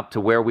opening up to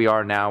where we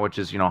are now, which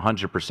is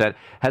 100%,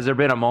 has there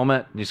been a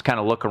moment you just kind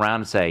of look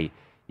around and say,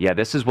 yeah,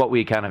 this is what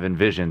we kind of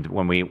envisioned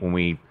when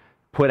we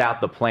put out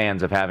the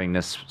plans of having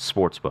this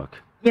sports book?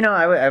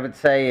 I would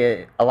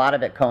say a lot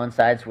of it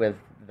coincides with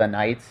the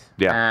Knights.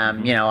 Yeah.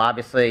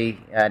 Obviously,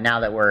 now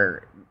that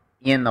we're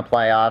in the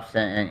playoffs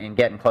and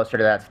getting closer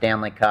to that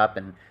Stanley Cup,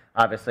 and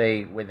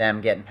obviously with them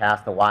getting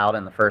past the Wild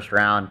in the first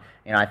round,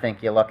 I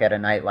think you look at a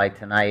night like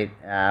tonight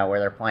where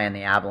they're playing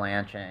the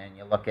Avalanche, and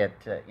you look at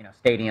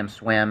Stadium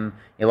Swim.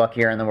 You look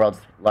here in the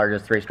world's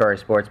largest 3-story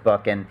sports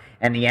book, and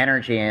the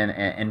energy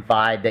and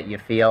vibe that you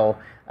feel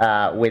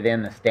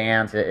within the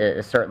stands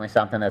is certainly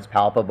something that's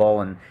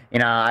palpable. And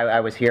I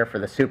was here for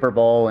the Super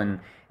Bowl and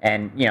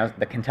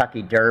the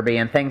Kentucky Derby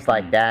and things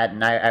like that.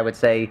 And I would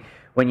say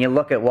when you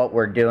look at what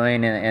we're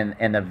doing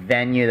and the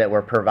venue that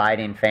we're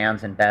providing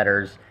fans and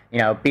bettors,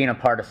 being a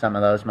part of some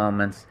of those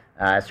moments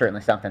is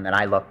certainly something that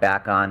I look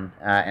back on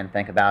and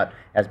think about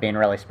as being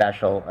really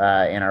special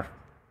in our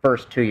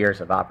first 2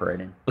 years of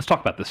operating. Let's talk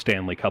about the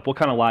Stanley Cup. What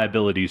kind of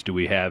liabilities do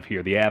we have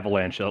here? The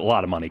Avalanche, a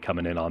lot of money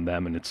coming in on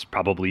them, and it's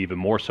probably even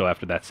more so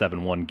after that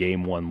 7-1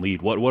 Game 1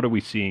 lead. What are we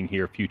seeing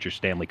here, future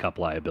Stanley Cup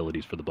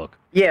liabilities for the book?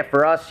 Yeah,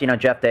 for us,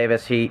 Jeff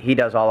Davis, he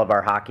does all of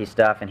our hockey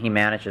stuff, and he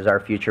manages our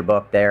future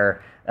book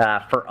there.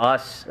 For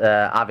us,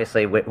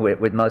 obviously,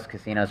 with most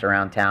casinos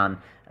around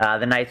town,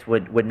 the Knights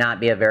would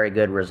not be a very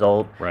good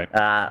result. Right.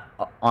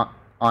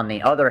 On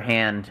the other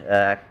hand,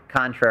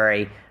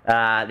 contrary,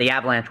 the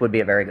Avalanche would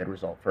be a very good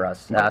result for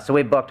us. So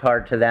we booked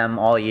hard to them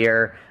all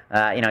year.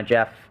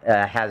 Jeff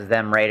has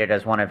them rated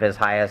as one of his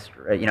highest,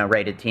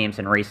 rated teams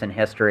in recent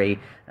history.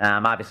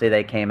 Obviously,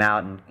 they came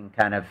out and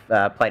kind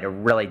of played a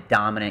really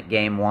dominant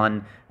Game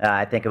 1.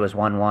 I think it was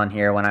 1-1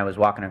 here when I was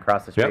walking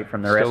across the street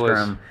from the wrist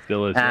room.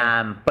 Still is.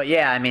 Yeah. But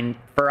yeah,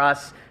 for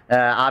us,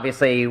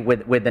 obviously,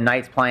 with the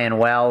Knights playing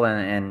well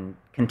and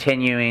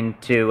continuing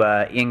to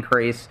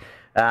increase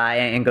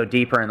and go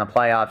deeper in the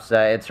playoffs,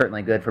 it's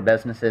certainly good for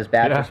businesses,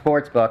 bad for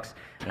sports books.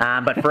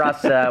 But for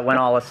us, when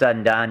all is said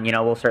and done,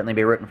 we'll certainly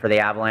be rooting for the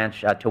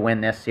Avalanche to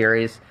win this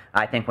series.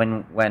 I think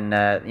when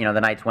the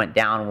Knights went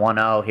down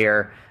 1-0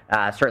 here,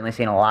 certainly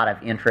seen a lot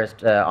of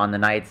interest on the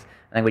Knights.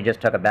 I think we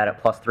just took a bet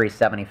at plus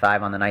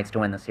 375 on the Knights to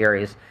win the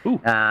series.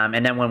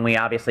 And then when we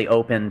obviously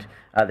opened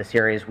the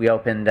series, we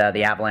opened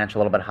the Avalanche a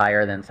little bit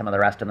higher than some of the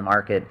rest of the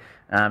market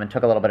and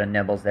took a little bit of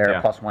nibbles there,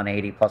 plus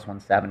 180, plus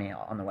 170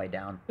 on the way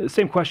down.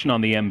 Same question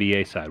on the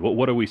NBA side.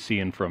 What are we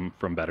seeing from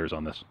bettors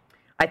on this?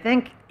 I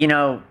think,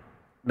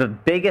 the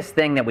biggest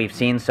thing that we've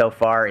seen so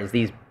far is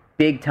these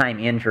big-time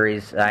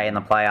injuries in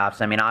the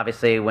playoffs.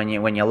 Obviously, when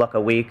you look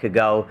a week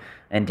ago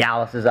and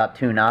Dallas is up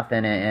 2-0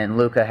 and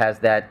Luka has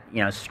that,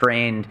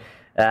 strained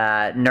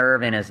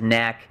nerve in his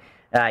neck.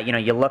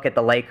 You look at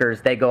the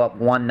Lakers, they go up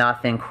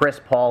 1-0.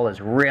 Chris Paul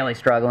is really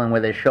struggling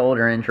with his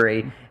shoulder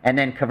injury. And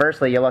then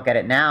conversely, you look at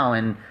it now,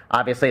 and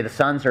obviously the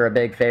Suns are a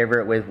big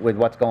favorite with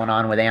what's going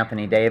on with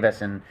Anthony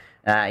Davis and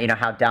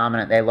how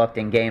dominant they looked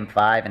in Game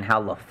 5 and how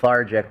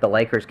lethargic the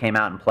Lakers came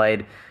out and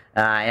played.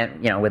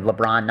 And with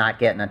LeBron not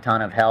getting a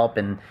ton of help.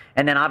 And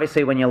then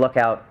obviously when you look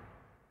out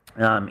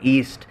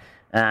east,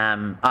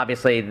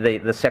 obviously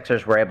the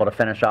Sixers were able to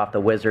finish off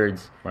the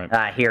Wizards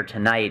here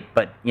tonight.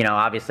 But,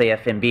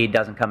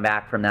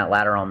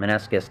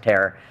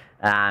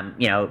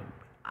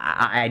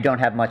 I don't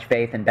have much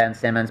faith in Ben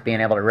Simmons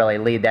being able to really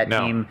lead that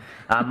team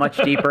much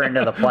deeper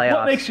into the playoffs.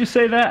 What makes you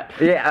say that?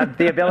 Yeah,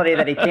 the ability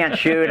that he can't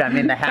shoot. I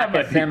mean, the hack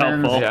of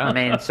Simmons. Yeah. I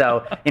mean,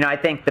 so, I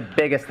think the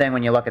biggest thing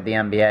when you look at the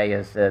NBA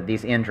is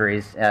these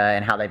injuries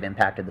and how they've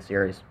impacted the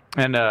series.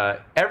 And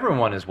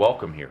everyone is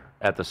welcome here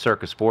at the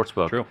Circus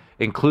Sportsbook, True.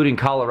 including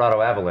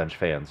Colorado Avalanche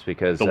fans,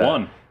 because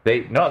one.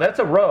 That's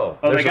a row.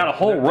 Oh, they got a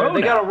whole row.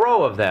 They got a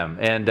row of them,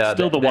 and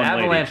Still the one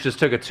Avalanche lady. just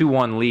took a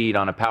 2-1 lead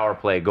on a power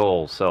play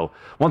goal. So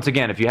once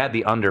again, if you had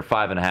the under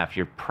 5.5,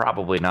 you're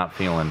probably not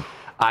feeling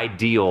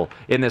ideal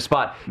in this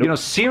spot. Nope.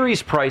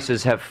 Series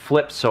prices have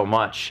flipped so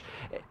much.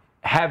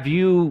 Have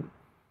you?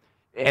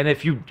 And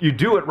if you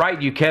do it right,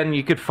 you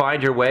could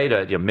find your way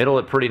to middle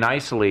it pretty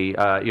nicely.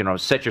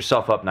 Set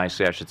yourself up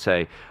nicely, I should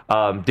say.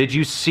 Did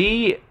you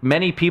see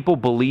many people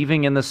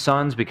believing in the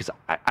Suns? Because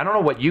I don't know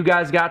what you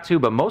guys got to,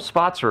 but most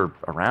spots are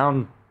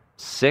around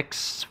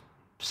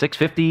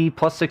 650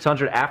 plus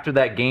 600 after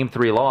that Game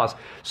 3 loss.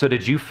 So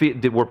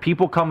were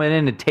people coming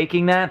in and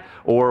taking that,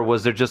 or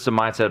was there just a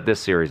mindset of this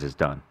series is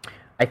done?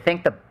 I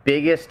think the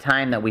biggest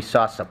time that we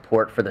saw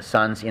support for the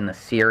Suns in the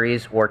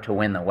series or to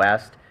win the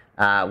West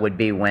would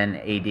be when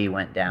AD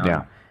went down.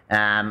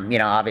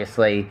 Yeah.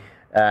 Obviously,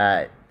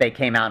 they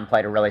came out and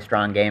played a really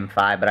strong Game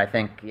 5, but I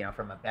think,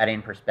 from a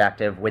betting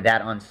perspective, with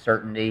that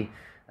uncertainty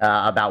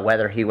about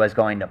whether he was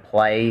going to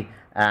play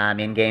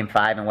in Game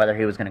 5 and whether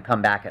he was going to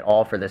come back at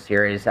all for the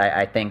series,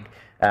 I think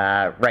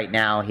right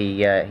now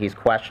he's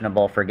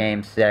questionable for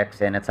Game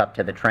 6, and it's up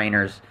to the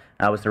trainers.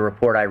 Was the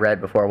report I read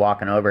before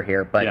walking over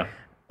here. But,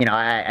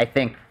 I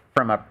think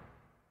from a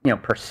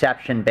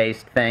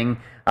perception-based thing,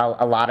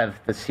 a lot of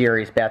the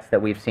series bets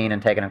that we've seen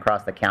and taken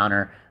across the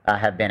counter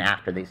have been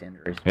after these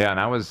injuries. Yeah, and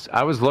I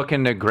was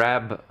looking to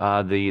grab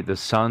the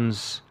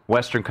Suns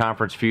Western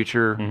Conference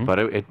future, but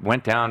it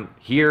went down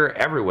here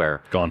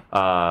everywhere. Gone.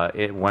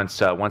 Once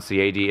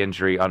the AD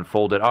injury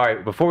unfolded. All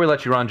right, before we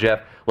let you run,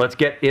 Jeff, let's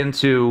get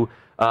into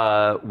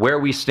where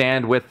we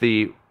stand with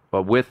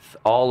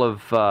all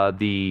of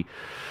the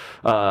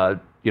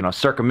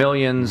Circa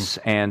Millions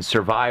and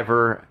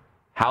Survivor.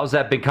 How's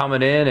that been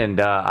coming in? And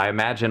I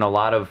imagine a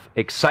lot of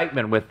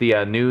excitement with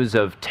the news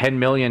of $10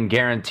 million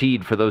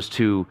guaranteed for those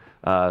two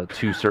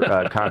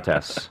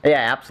contests.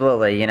 Yeah,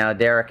 absolutely.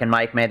 Derek and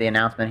Mike made the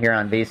announcement here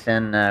on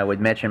VSiN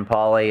with Mitch and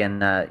Paulie,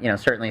 and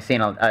certainly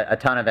seen a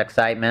ton of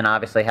excitement.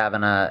 Obviously,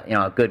 having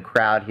a good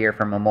crowd here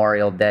for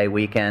Memorial Day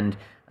weekend.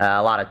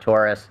 A lot of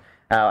tourists.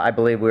 I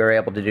believe we were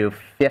able to do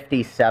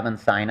 57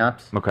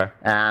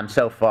 signups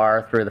so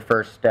far through the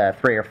first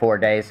 3 or 4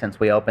 days since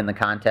we opened the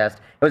contest.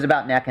 It was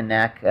about neck and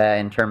neck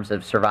in terms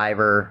of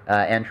Survivor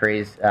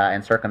entries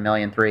and Circa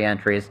Million 3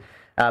 entries.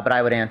 But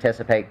I would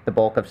anticipate the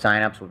bulk of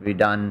signups will be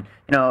done,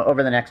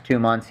 over the next 2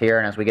 months here,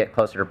 and as we get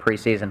closer to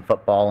preseason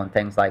football and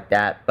things like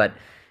that. But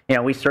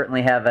we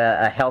certainly have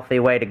a healthy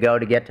way to go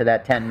to get to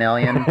that 10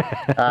 million.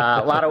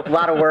 A lot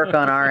of work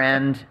on our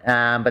end,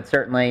 but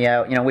certainly,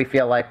 we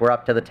feel like we're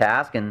up to the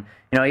task. And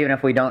even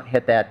if we don't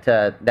hit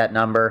that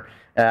number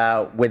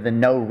with the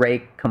no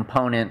rake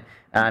component,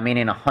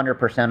 meaning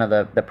 100%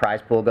 of the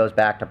prize pool goes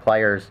back to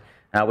players,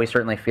 we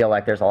certainly feel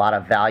like there's a lot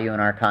of value in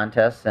our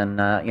contests, and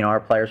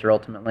our players are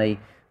ultimately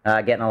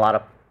getting a lot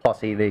of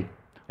plus EV.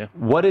 Yeah.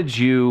 What did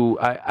you?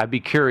 I'd be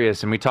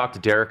curious, and we talked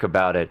to Derek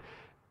about it.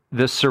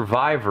 The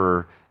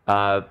Survivor.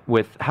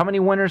 With how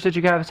many winners did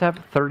you guys have?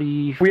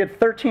 30? We had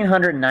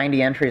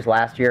 1,390 entries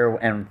last year,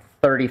 and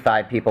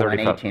 35 people went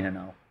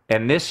 18-0.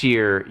 And this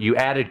year, you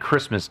added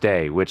Christmas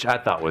Day, which I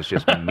thought was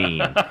just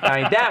mean.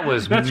 I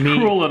mean, that's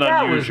mean. Cruel and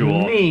unusual.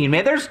 That was mean,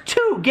 man. There's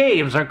 2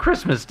 games on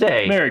Christmas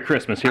Day. Merry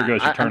Christmas. Here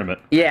goes your tournament.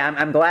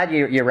 I'm glad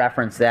you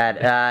referenced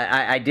that.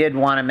 I did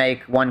want to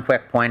make one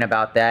quick point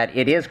about that.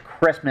 It is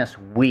Christmas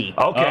week.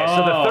 Okay,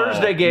 so the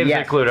Thursday games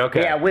include,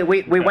 okay. Yeah,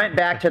 we went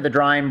back to the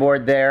drawing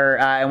board there,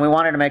 and we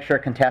wanted to make sure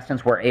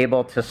contestants were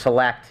able to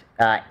select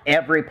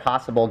every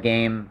possible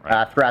game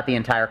throughout the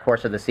entire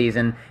course of the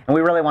season. And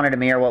we really wanted to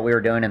mirror what we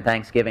were doing in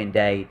Thanksgiving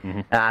Day.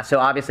 So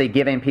obviously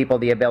giving people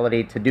the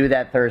ability to do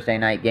that Thursday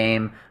night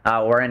game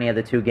or any of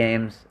the 2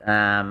 games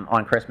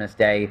on Christmas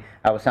Day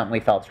was something we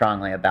felt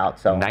strongly about.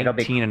 So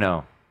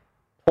 19-0.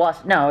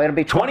 Plus, no, it'll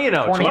be 20-0.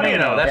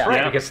 20-0. That's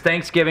right, because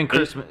Thanksgiving,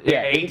 Christmas,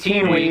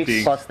 18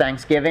 weeks plus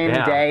Thanksgiving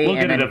Day. We'll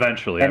get it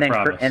eventually, I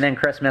promise. And then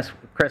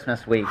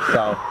Christmas week.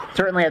 So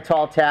certainly a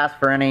tall task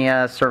for any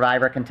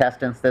Survivor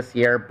contestants this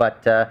year,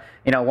 but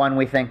one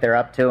we think they're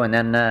up to. And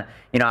then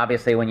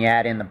obviously when you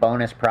add in the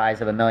bonus prize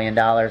of $1 million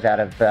out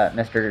of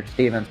Mr.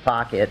 Stevens'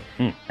 pocket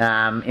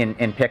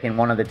in picking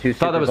one of the 2 Super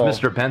Bowl. I thought that was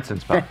Mr.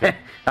 Benson's pocket.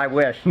 I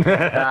wish.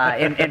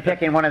 In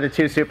picking one of the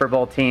 2 Super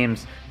Bowl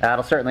teams,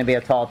 it'll certainly be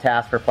a tall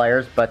task for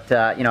players, but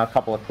a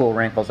couple of cool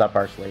wrinkles up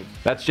our sleeves.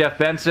 That's Jeff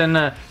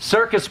Benson,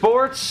 Circa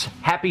Sports.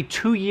 Happy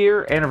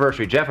 2-year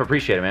anniversary. Jeff,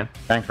 appreciate it, man.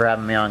 Thanks for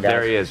having me on, guys.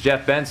 There he is,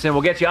 Jeff Benson.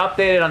 We'll get you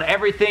updated on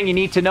everything you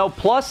need to know.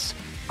 Plus,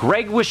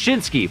 Greg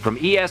Wyshynski from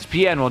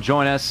ESPN will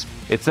join us.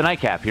 It's the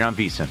Nightcap here on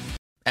VSiN.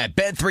 At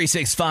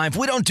Bet365,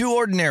 we don't do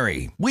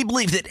ordinary. We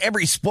believe that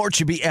every sport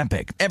should be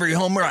epic. Every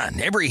home run,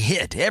 every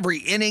hit, every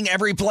inning,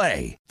 every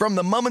play. From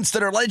the moments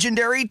that are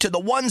legendary to the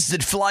ones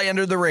that fly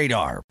under the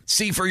radar.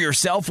 See for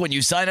yourself when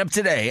you sign up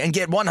today and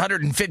get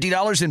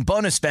 $150 in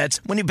bonus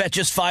bets when you bet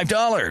just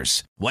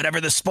 $5. Whatever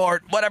the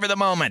sport, whatever the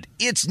moment,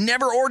 it's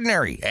never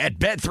ordinary at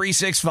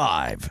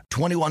Bet365.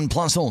 21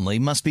 plus only.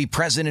 Must be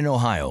present in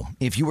Ohio.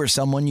 If you or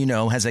someone you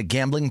know has a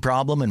gambling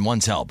problem and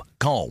wants help,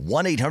 call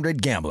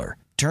 1-800-GAMBLER.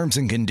 Terms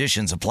and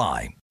conditions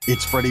apply.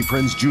 It's Freddie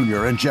Prinze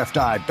Jr. and Jeff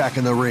Dye back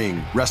in the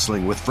ring.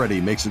 Wrestling with Freddie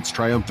makes its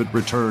triumphant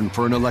return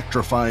for an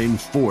electrifying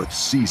 4th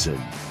season.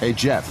 Hey,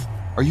 Jeff,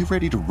 are you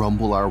ready to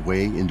rumble our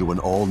way into an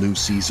all-new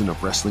season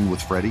of Wrestling with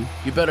Freddie?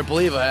 You better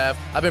believe I have.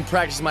 I've been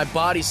practicing my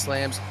body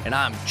slams, and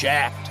I'm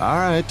jacked. All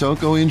right, don't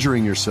go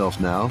injuring yourself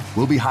now.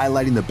 We'll be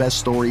highlighting the best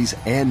stories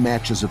and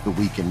matches of the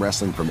week in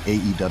wrestling from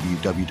AEW,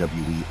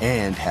 WWE,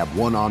 and have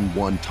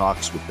one-on-one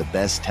talks with the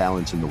best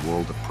talents in the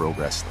world of pro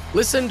wrestling.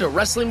 Listen to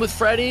Wrestling with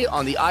Freddie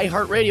on the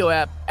iHeartRadio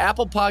app,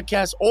 Apple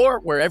Podcasts, or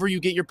wherever you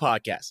get your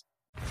podcasts.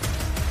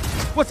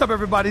 What's up,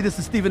 everybody? This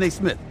is Stephen A.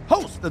 Smith,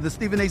 host of the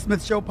Stephen A.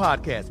 Smith Show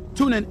podcast.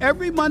 Tune in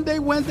every Monday,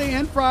 Wednesday,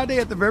 and Friday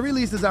at the very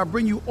least as I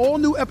bring you all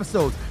new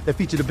episodes that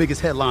feature the biggest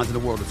headlines in the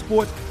world of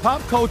sports,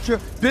 pop culture,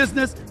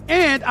 business,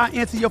 and I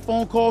answer your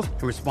phone calls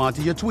and respond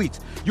to your tweets.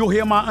 You'll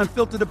hear my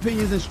unfiltered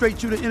opinions and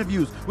straight-shooter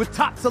interviews with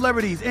top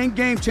celebrities and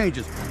game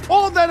changers.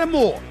 All that and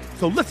more.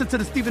 So listen to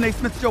the Stephen A.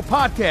 Smith Show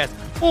podcast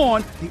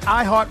on the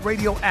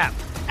iHeartRadio app,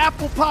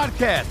 Apple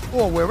Podcasts,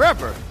 or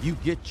wherever you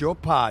get your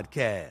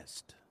podcast.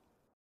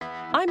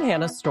 I'm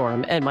Hannah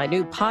Storm, and my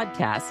new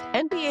podcast,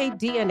 NBA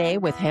DNA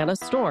with Hannah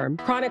Storm,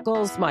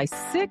 chronicles my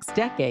 6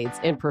 decades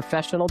in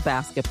professional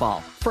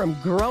basketball. From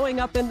growing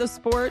up in the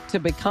sport to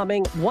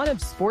becoming one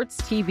of sports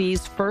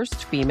TV's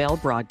first female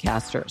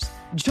broadcasters.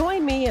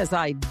 Join me as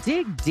I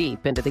dig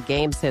deep into the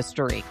game's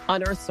history,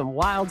 unearth some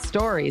wild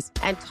stories,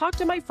 and talk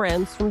to my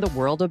friends from the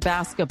world of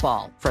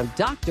basketball, from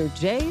Dr.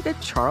 J to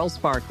Charles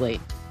Barkley.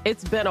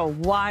 It's been a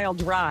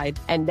wild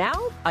ride, and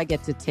now I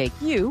get to take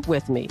you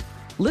with me.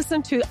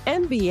 Listen to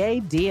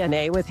NBA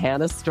DNA with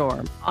Hannah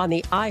Storm on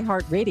the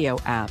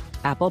iHeartRadio app,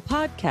 Apple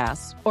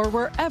Podcasts, or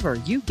wherever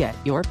you get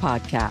your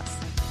podcasts.